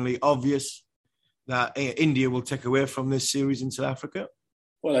glaringly obvious that India will take away from this series in South Africa?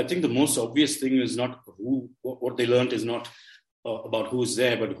 Well, I think the most obvious thing is not what they learned is not about who's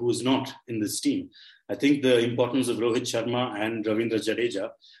there, but who's not in this team. I think the importance of Rohit Sharma and Ravindra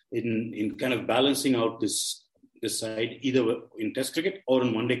Jadeja in kind of balancing out this side, either in Test cricket or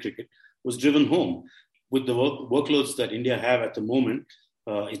in one-day cricket, was driven home. With the workloads that India have at the moment,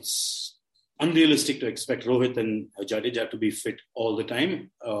 it's unrealistic to expect Rohit and Jadeja to be fit all the time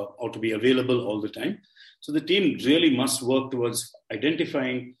or to be available all the time. So the team really must work towards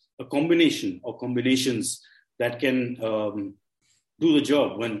identifying a combination or combinations that can do the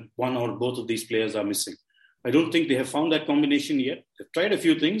job when one or both of these players are missing. I don't think they have found that combination yet. They've tried a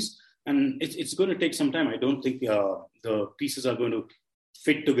few things, and it's going to take some time. I don't think the pieces are going to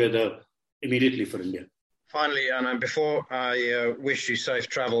fit together immediately for India. Finally, and before I wish you safe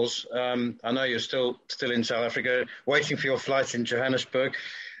travels, I know you're still in South Africa, waiting for your flight in Johannesburg,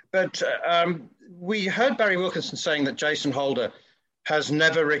 but we heard Barry Wilkinson saying that Jason Holder has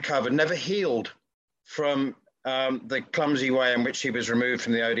never recovered, never healed from the clumsy way in which he was removed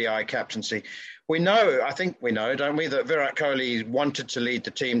from the ODI captaincy. I think we know, don't we, that Virat Kohli wanted to lead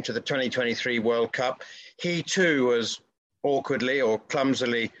the team to the 2023 World Cup. He too was awkwardly or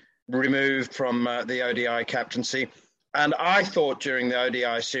clumsily removed from the ODI captaincy. And I thought during the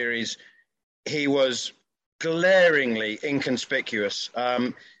ODI series, he was glaringly inconspicuous.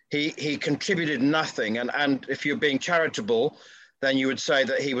 He contributed nothing. And if you're being charitable, then you would say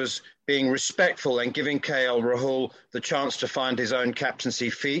that he was being respectful and giving KL Rahul the chance to find his own captaincy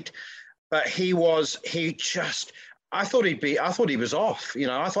feat. But I thought he was off.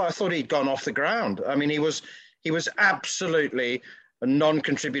 I thought he'd gone off the ground. I mean, he was absolutely a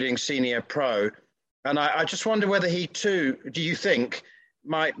non-contributing senior pro. And I just wonder whether he too, do you think,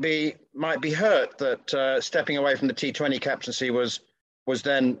 might be hurt that stepping away from the T20 captaincy was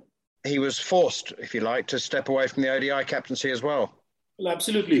then, he was forced, if you like, to step away from the ODI captaincy as well? Well,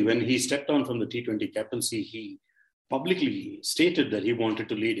 absolutely. When he stepped on from the T20 captaincy, he publicly stated that he wanted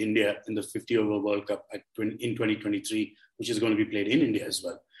to lead India in the 50-over World Cup in 2023, which is going to be played in India as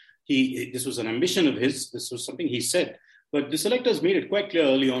well. This was an ambition of his. This was something he said. But the selectors made it quite clear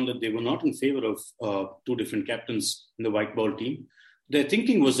early on that they were not in favor of two different captains in the white ball team. Their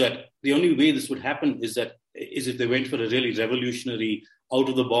thinking was that the only way this would happen is if they went for a really revolutionary,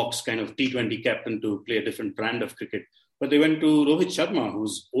 out-of-the-box kind of T20 captain to play a different brand of cricket. But they went to Rohit Sharma,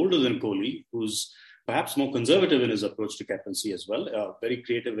 who's older than Kohli, who's perhaps more conservative in his approach to captaincy as well. A very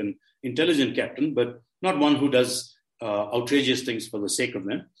creative and intelligent captain, but not one who does outrageous things for the sake of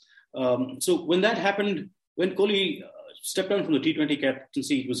them. So when that happened, when Kohli stepped down from the T20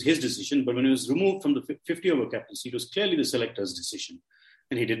 captaincy, it was his decision. But when he was removed from the 50-over captaincy, it was clearly the selector's decision.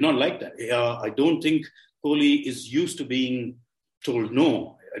 And he did not like that. I don't think Kohli is used to being told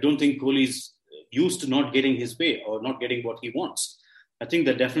no. I don't think Kohli's used to not getting his way or not getting what he wants. I think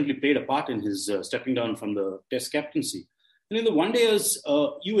that definitely played a part in his stepping down from the Test captaincy. And in the one-dayers,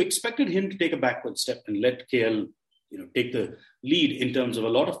 you expected him to take a backward step and let KL, take the lead in terms of a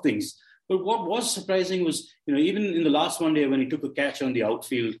lot of things. But what was surprising was, even in the last one day when he took a catch on the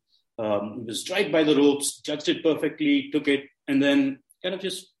outfield, he was right by the ropes, judged it perfectly, took it, and then kind of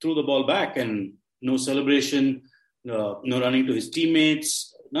just threw the ball back, and no celebration, no running to his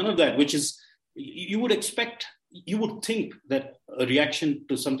teammates, none of that, which is, you would think that a reaction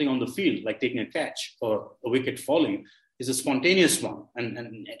to something on the field, like taking a catch or a wicket falling, is a spontaneous one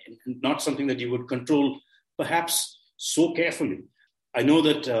and not something that you would control perhaps so carefully. I know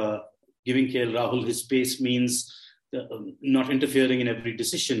that giving KL Rahul his space means not interfering in every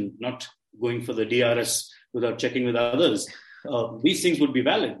decision, not going for the DRS without checking with others. These things would be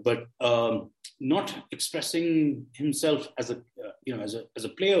valid, but not expressing himself as a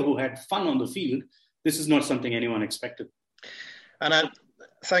player who had fun on the field. This is not something anyone expected. And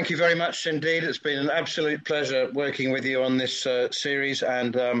thank you very much indeed. It's been an absolute pleasure working with you on this series,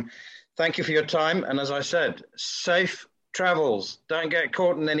 and thank you for your time. And as I said, safe travels. Don't get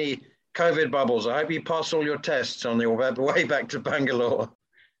caught in any COVID bubbles. I hope you pass all your tests on your way back to Bangalore.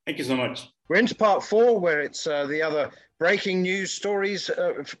 Thank you so much. We're into part 4, where it's the other breaking news stories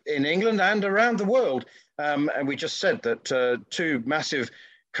in England and around the world. And we just said that two massive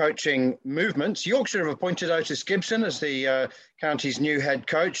coaching movements. Yorkshire have appointed Otis Gibson as the county's new head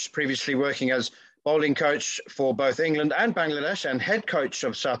coach, previously working as bowling coach for both England and Bangladesh and head coach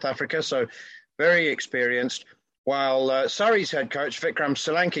of South Africa, so very experienced. While Surrey's head coach, Vikram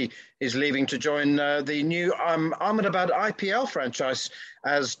Solanki, is leaving to join the new Ahmedabad IPL franchise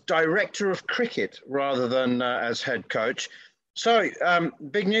as director of cricket rather than as head coach. So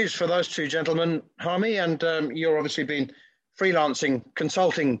big news for those two gentlemen, Harmy, and you've obviously been freelancing,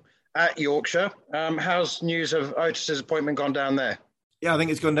 consulting at Yorkshire. How's news of Otis's appointment gone down there? Yeah, I think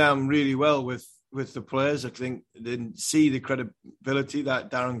it's gone down really well with with the players. I think they didn't see the credibility that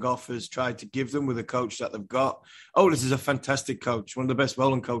Darren Gough has tried to give them with the coach that they've got. Otis is a fantastic coach, one of the best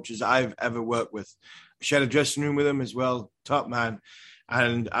bowling coaches I've ever worked with. Shared a dressing room with him as well, top man.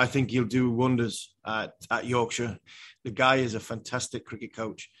 And I think he'll do wonders at Yorkshire. The guy is a fantastic cricket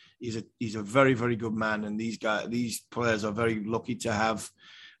coach. He's a very, very good man. And these players are very lucky to have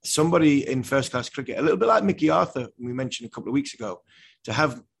somebody in first-class cricket, a little bit like Mickey Arthur, we mentioned a couple of weeks ago, to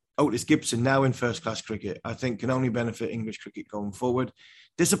have Otis Gibson now in first-class cricket, I think can only benefit English cricket going forward.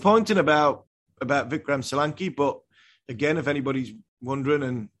 Disappointing about Vikram Solanki, but again, if anybody's wondering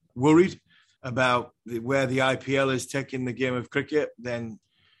and worried about where the IPL is taking the game of cricket, then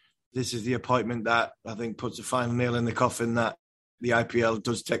this is the appointment that I think puts a final nail in the coffin that the IPL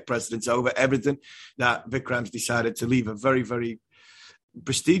does take precedence over everything, that Vikram's decided to leave a very, very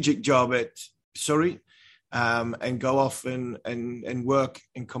prestigious job at Surrey and go off and work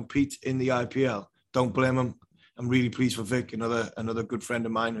and compete in the IPL. Don't blame him. I'm really pleased for Vic, another good friend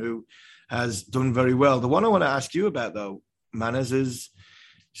of mine who has done very well. The one I want to ask you about, though, Manners, is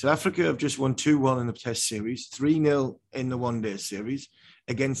South Africa have just won 2-1 in the Test series, 3-0 in the one-day series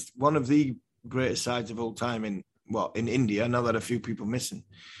against one of the greatest sides of all time in India. I know that a few people missing,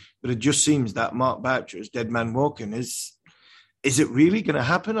 but it just seems that Mark Boucher is dead man walking. Is it really going to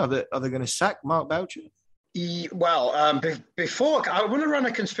happen? Are they going to sack Mark Boucher? Well, before I want to run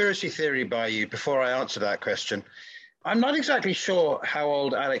a conspiracy theory by you before I answer that question. I'm not exactly sure how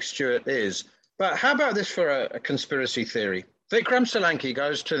old Alex Stewart is, but how about this for a conspiracy theory? Vikram Solanki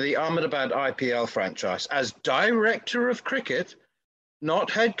goes to the Ahmedabad IPL franchise as director of cricket,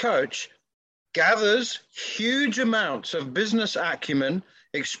 not head coach, gathers huge amounts of business acumen,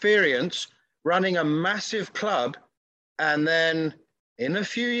 experience, running a massive club, and then in a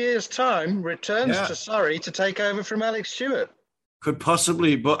few years' time returns to Surrey to take over from Alex Stewart. Could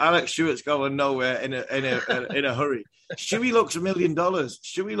possibly, but Alex Stewart's going nowhere in a hurry. Stewie looks $1 million.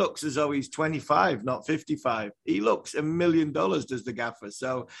 Stewie looks as though he's 25, not 55. He looks $1 million, does the gaffer.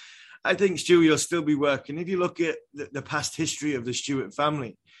 So I think Stewie will still be working. If you look at the past history of the Stewart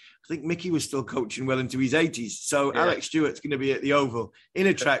family, I think Mickey was still coaching well into his 80s. So Alex Stewart's going to be at the Oval in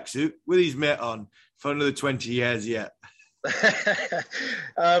a tracksuit with his mitt on for another 20 years yet.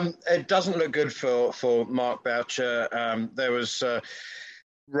 It doesn't look good for Mark Boucher. There was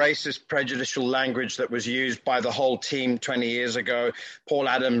racist, prejudicial language that was used by the whole team 20 years ago. Paul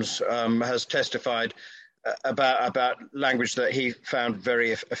Adams has testified about language that he found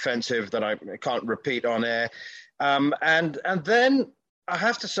very offensive that I can't repeat on air. And then I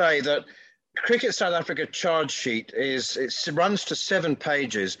have to say that Cricket South Africa charge sheet runs to 7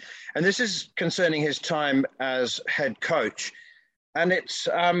 pages, and this is concerning his time as head coach. And it's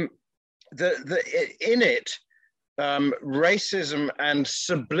in it, racism and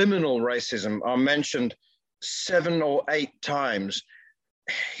subliminal racism are mentioned 7 or 8 times.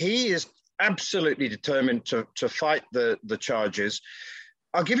 He is absolutely determined to fight the charges.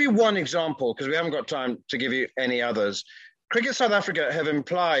 I'll give you one example because we haven't got time to give you any others. Cricket South Africa have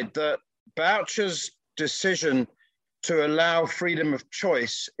implied that Boucher's decision to allow freedom of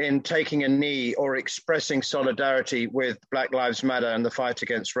choice in taking a knee or expressing solidarity with Black Lives Matter and the fight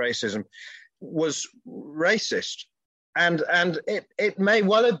against racism was racist. And it may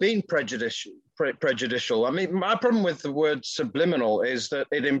well have been prejudicial. I mean, my problem with the word subliminal is that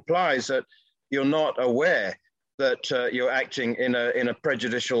it implies that you're not aware that you're acting in a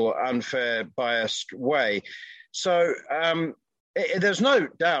prejudicial, unfair, biased way. So there's no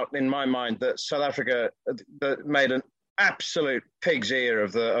doubt in my mind that South Africa made an absolute pig's ear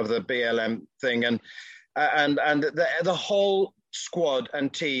of the BLM thing, and the whole squad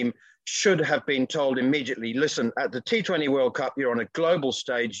and team should have been told immediately, listen, at the T20 World Cup, you're on a global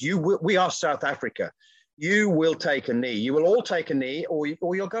stage. We are South Africa. You will take a knee. You will all take a knee or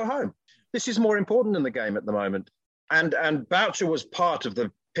you'll go home. This is more important in the game at the moment. And Boucher was part of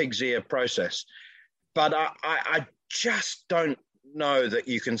the pig's ear process. But I just don't know that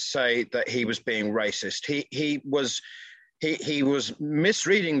you can say that he was being racist. He was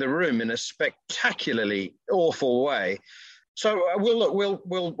misreading the room in a spectacularly awful way. So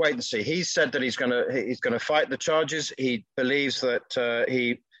we'll wait and see. He said that he's going to fight the charges. He believes that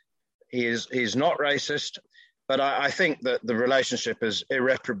he's not racist. But I think that the relationship is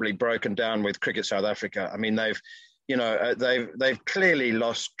irreparably broken down with Cricket South Africa. I mean, they've clearly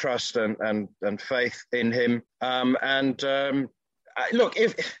lost trust and faith in him. Look,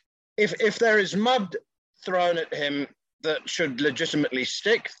 if there is mud thrown at him that should legitimately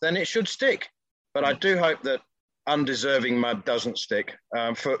stick, then it should stick. But I do hope that undeserving mud doesn't stick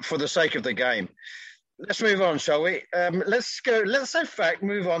for the sake of the game. Let's move on, shall we? Let's in fact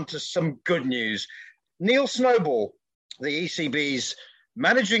move on to some good news. Neil Snowball, the ECB's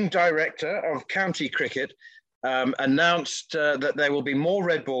managing director of county cricket, announced that there will be more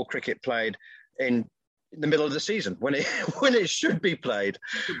red ball cricket played in the middle of the season when it should be played.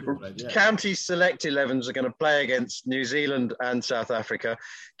 Yeah. County select 11s are going to play against New Zealand and South Africa,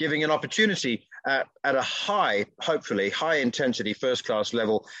 giving an opportunity at a hopefully high intensity first class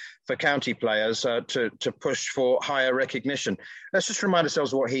level for county players to push for higher recognition. Let's just remind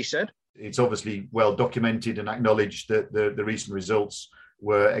ourselves of what he said. It's obviously well documented and acknowledged that the recent results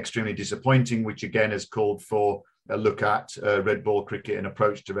were extremely disappointing, which again has called for a look at red ball cricket and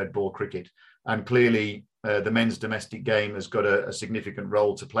approach to red ball cricket. And clearly, the men's domestic game has got a significant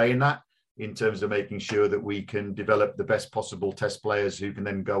role to play in that, in terms of making sure that we can develop the best possible test players who can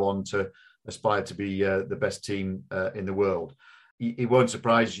then go on to aspire to be the best team in the world. It won't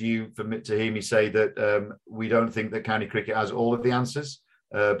surprise you to hear me say that we don't think that county cricket has all of the answers,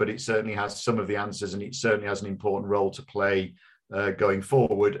 but it certainly has some of the answers, and it certainly has an important role to play going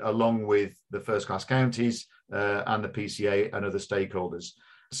forward, along with the first-class counties and the PCA and other stakeholders.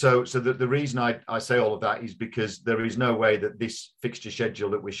 So the reason I say all of that is because there is no way that this fixture schedule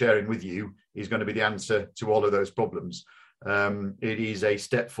that we're sharing with you is going to be the answer to all of those problems. It is a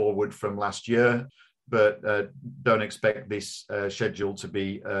step forward from last year, but don't expect this schedule to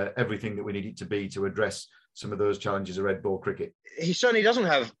be everything that we need it to be to address some of those challenges of red ball cricket. He certainly doesn't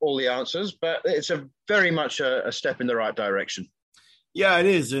have all the answers, but it's very much a step in the right direction. Yeah, it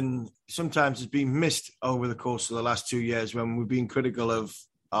is. And sometimes it's been missed over the course of the last 2 years when we've been critical of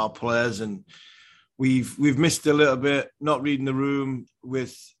our players, and we've missed a little bit, not reading the room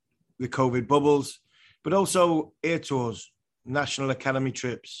with the COVID bubbles, but also air tours, national academy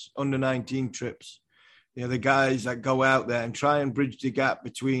trips, under 19 trips. You know, the guys that go out there and try and bridge the gap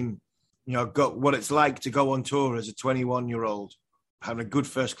between, you know, what it's like to go on tour as a 21-year-old, having a good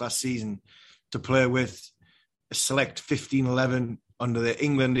first-class season, to play with a select 15-11 under the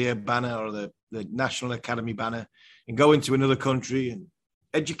England Air banner or the National Academy banner, and go into another country and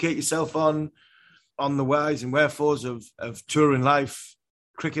educate yourself on the whys and wherefores of touring life,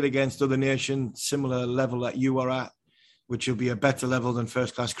 cricket against other nations, similar level that you are at, which will be a better level than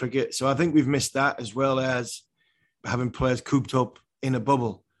first-class cricket. So I think we've missed that, as well as having players cooped up in a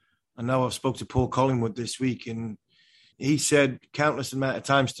bubble. I know I've spoke to Paul Collingwood this week, and he said countless amount of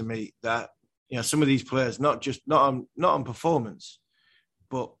times to me that, you know, some of these players, not on performance,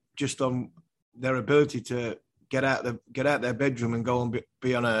 but just on their ability to get out their bedroom and go and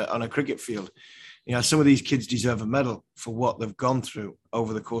be on a cricket field. You know, some of these kids deserve a medal for what they've gone through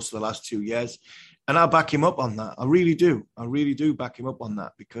over the course of the last 2 years. And I back him up on that. I really do. I really do back him up on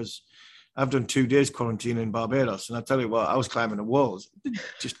that, because I've done 2 days quarantine in Barbados, and I tell you what, I was climbing the walls.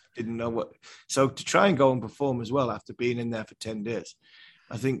 Just didn't know what. So to try and go and perform as well after being in there for 10 days,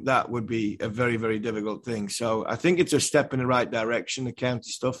 I think that would be a very, very difficult thing. So I think it's a step in the right direction, the county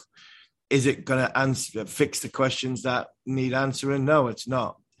stuff. Is it going to fix the questions that need answering? No, it's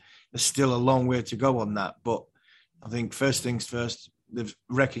not. There's still a long way to go on that. But I think first things first, they've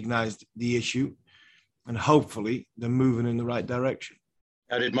recognised the issue, and hopefully they're moving in the right direction.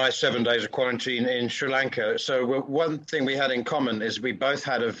 I did my 7 days of quarantine in Sri Lanka. So one thing we had in common is we both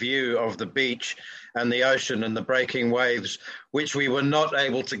had a view of the beach and the ocean and the breaking waves, which we were not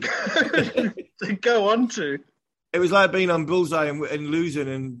able to go onto. It was like being on Bullseye and losing,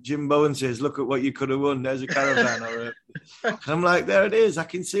 and Jim Bowen says, "Look at what you could have won. There's a caravan." And I'm like, there it is. I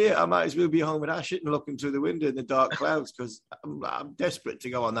can see it. I might as well be home with Ashit and looking through the window in the dark clouds, because I'm desperate to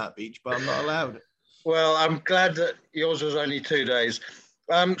go on that beach, but I'm not allowed. Well, I'm glad that yours was only 2 days.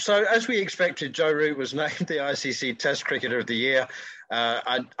 So as we expected, Joe Root was named the ICC Test Cricketer of the Year.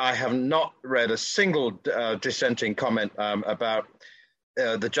 I have not read a single dissenting comment about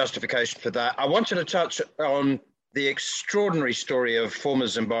the justification for that. I wanted to touch on the extraordinary story of former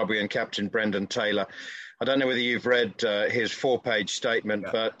Zimbabwean captain Brendan Taylor. I don't know whether you've read his 4-page statement,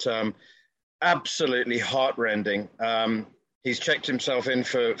 but absolutely heartrending. He's checked himself in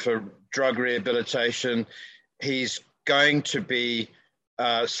for drug rehabilitation. He's going to be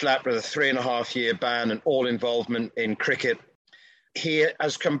slapped with a 3.5-year ban and all involvement in cricket. He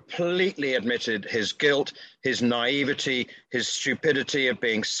has completely admitted his guilt, his naivety, his stupidity of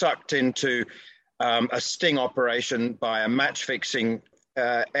being sucked into a sting operation by a match-fixing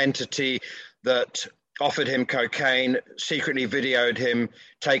entity that offered him cocaine, secretly videoed him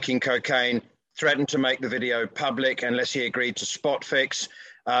taking cocaine, threatened to make the video public unless he agreed to spot fix.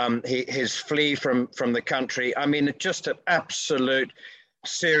 His flee from the country. I mean, just an absolute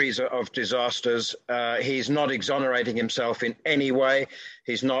series of disasters. He's not exonerating himself in any way.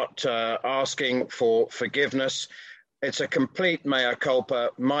 He's not asking for forgiveness. It's a complete mea culpa.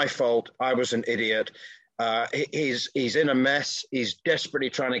 My fault. I was an idiot. He's in a mess. He's desperately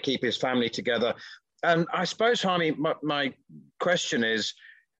trying to keep his family together. And I suppose, Harmy, my question is,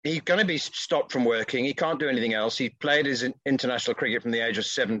 he's going to be stopped from working. He can't do anything else. He played his international cricket from the age of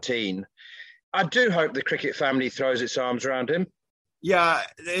 17. I do hope the cricket family throws its arms around him. Yeah,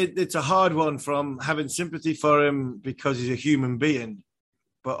 it's a hard one, from having sympathy for him because he's a human being,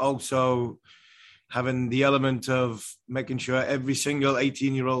 but also having the element of making sure every single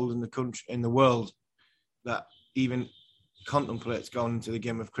 18-year-old in the country, in the world, that even contemplates going into the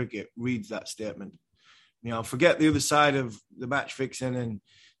game of cricket reads that statement. You know, forget the other side of the match fixing and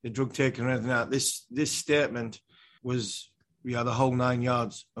the drug taking and everything like that. This statement was, the whole 9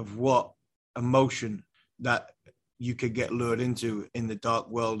 yards of what emotion that you could get lured into in the dark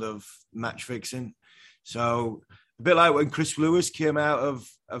world of match fixing. So a bit like when Chris Lewis came out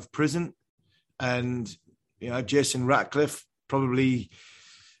of prison, and Jason Ratcliffe, probably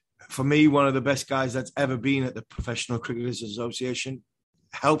for me one of the best guys that's ever been at the Professional Cricketers Association,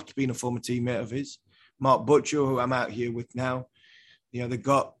 helped being a former teammate of his. Mark Butcher, who I'm out here with now, they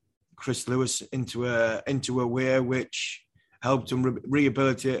got Chris Lewis into a way which helped him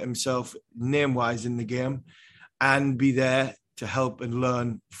rehabilitate himself name-wise in the game and be there to help and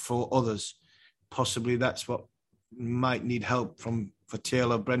learn for others. Possibly that's what might need help for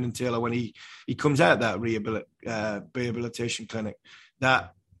Taylor, Brendan Taylor, when he comes out of that rehabilitation clinic.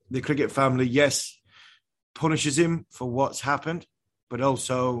 That the cricket family, yes, punishes him for what's happened, but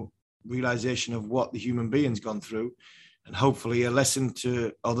also realization of what the human being's gone through, and hopefully a lesson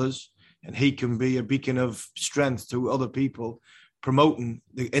to others. And he can be a beacon of strength to other people, promoting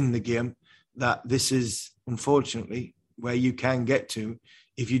in the game that this is, unfortunately, where you can get to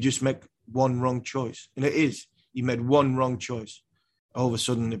if you just make one wrong choice. And it is. You made one wrong choice. All of a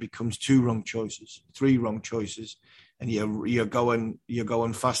sudden, it becomes 2 wrong choices, 3 wrong choices, and you're going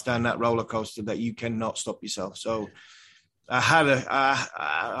fast down that roller coaster that you cannot stop yourself. So I had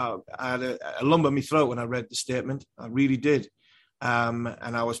a lump in my throat when I read the statement. I really did. And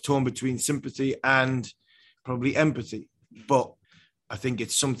I was torn between sympathy and probably empathy. But I think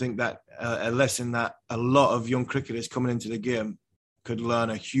it's something that a lesson that a lot of young cricketers coming into the game could learn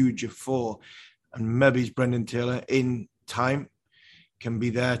a huge for. And maybe Brendan Taylor in time can be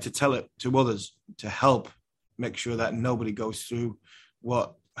there to tell it to others, to help make sure that nobody goes through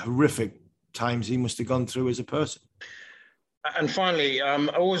what horrific times he must have gone through as a person. And finally, I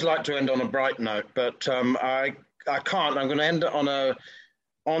always like to end on a bright note, but I can't. I'm going to end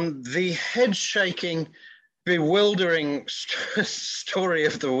on the head-shaking, bewildering story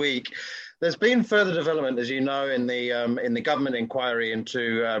of the week. There's been further development, as you know, in the government inquiry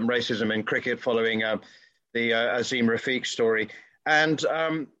into racism in cricket following the Azim Rafiq story. And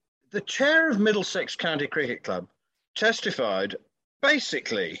the chair of Middlesex County Cricket Club testified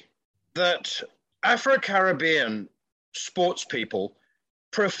basically that Afro-Caribbean sports people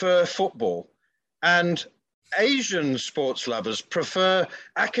prefer football and Asian sports lovers prefer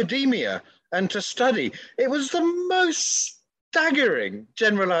academia and to study. It was the most staggering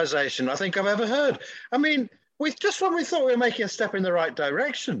generalization I think I've ever heard. I mean, when we thought we were making a step in the right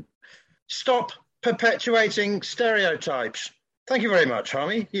direction. Stop perpetuating stereotypes. Thank you very much,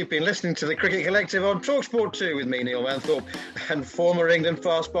 Harmy. You've been listening to the Cricket Collective on TalkSport 2 with me, Neil Manthorpe, and former England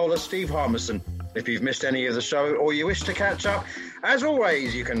fast bowler Steve Harmison. If you've missed any of the show or you wish to catch up, as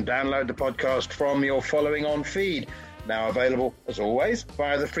always, you can download the podcast from your following on feed. Now available, as always,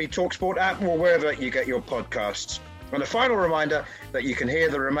 via the free TalkSport app or wherever you get your podcasts. And a final reminder that you can hear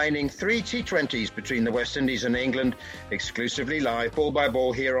the remaining 3 T20s between the West Indies and England exclusively live, ball by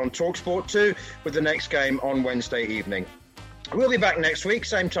ball, here on TalkSport 2, with the next game on Wednesday evening. We'll be back next week,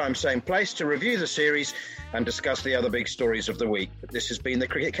 same time, same place, to review the series and discuss the other big stories of the week. But this has been the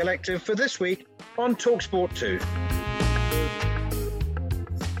Cricket Collective for this week on TalkSport 2.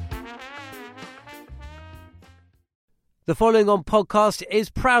 The following on podcast is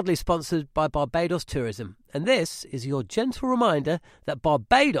proudly sponsored by Barbados Tourism, and this is your gentle reminder that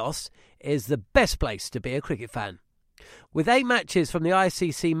Barbados is the best place to be a cricket fan. With 8 matches from the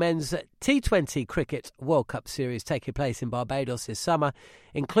ICC Men's T20 Cricket World Cup Series taking place in Barbados this summer,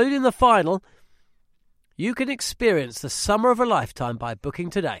 including the final, you can experience the summer of a lifetime by booking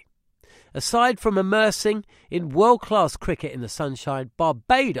today. Aside from immersing in world-class cricket in the sunshine,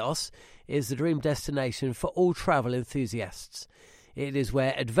 Barbados is the dream destination for all travel enthusiasts. It is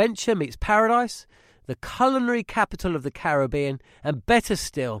where adventure meets paradise, the culinary capital of the Caribbean, and better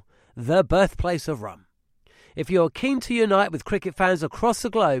still, the birthplace of rum. If you're keen to unite with cricket fans across the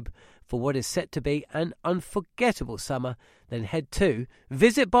globe for what is set to be an unforgettable summer, then head to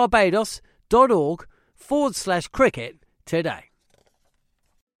visitbarbados.org/cricket today.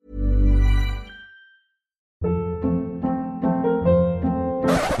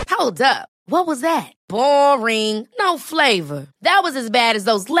 Hold up. What was that? Boring. No flavor. That was as bad as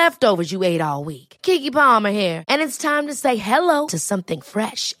those leftovers you ate all week. Keke Palmer here, and it's time to say hello to something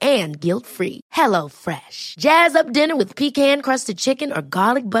fresh and guilt-free. Hello Fresh. Jazz up dinner with pecan-crusted chicken or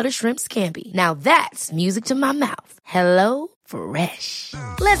garlic butter shrimp scampi. Now that's music to my mouth. Hello Fresh.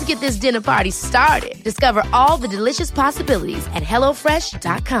 Let's get this dinner party started. Discover all the delicious possibilities at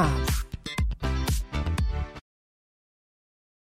HelloFresh.com.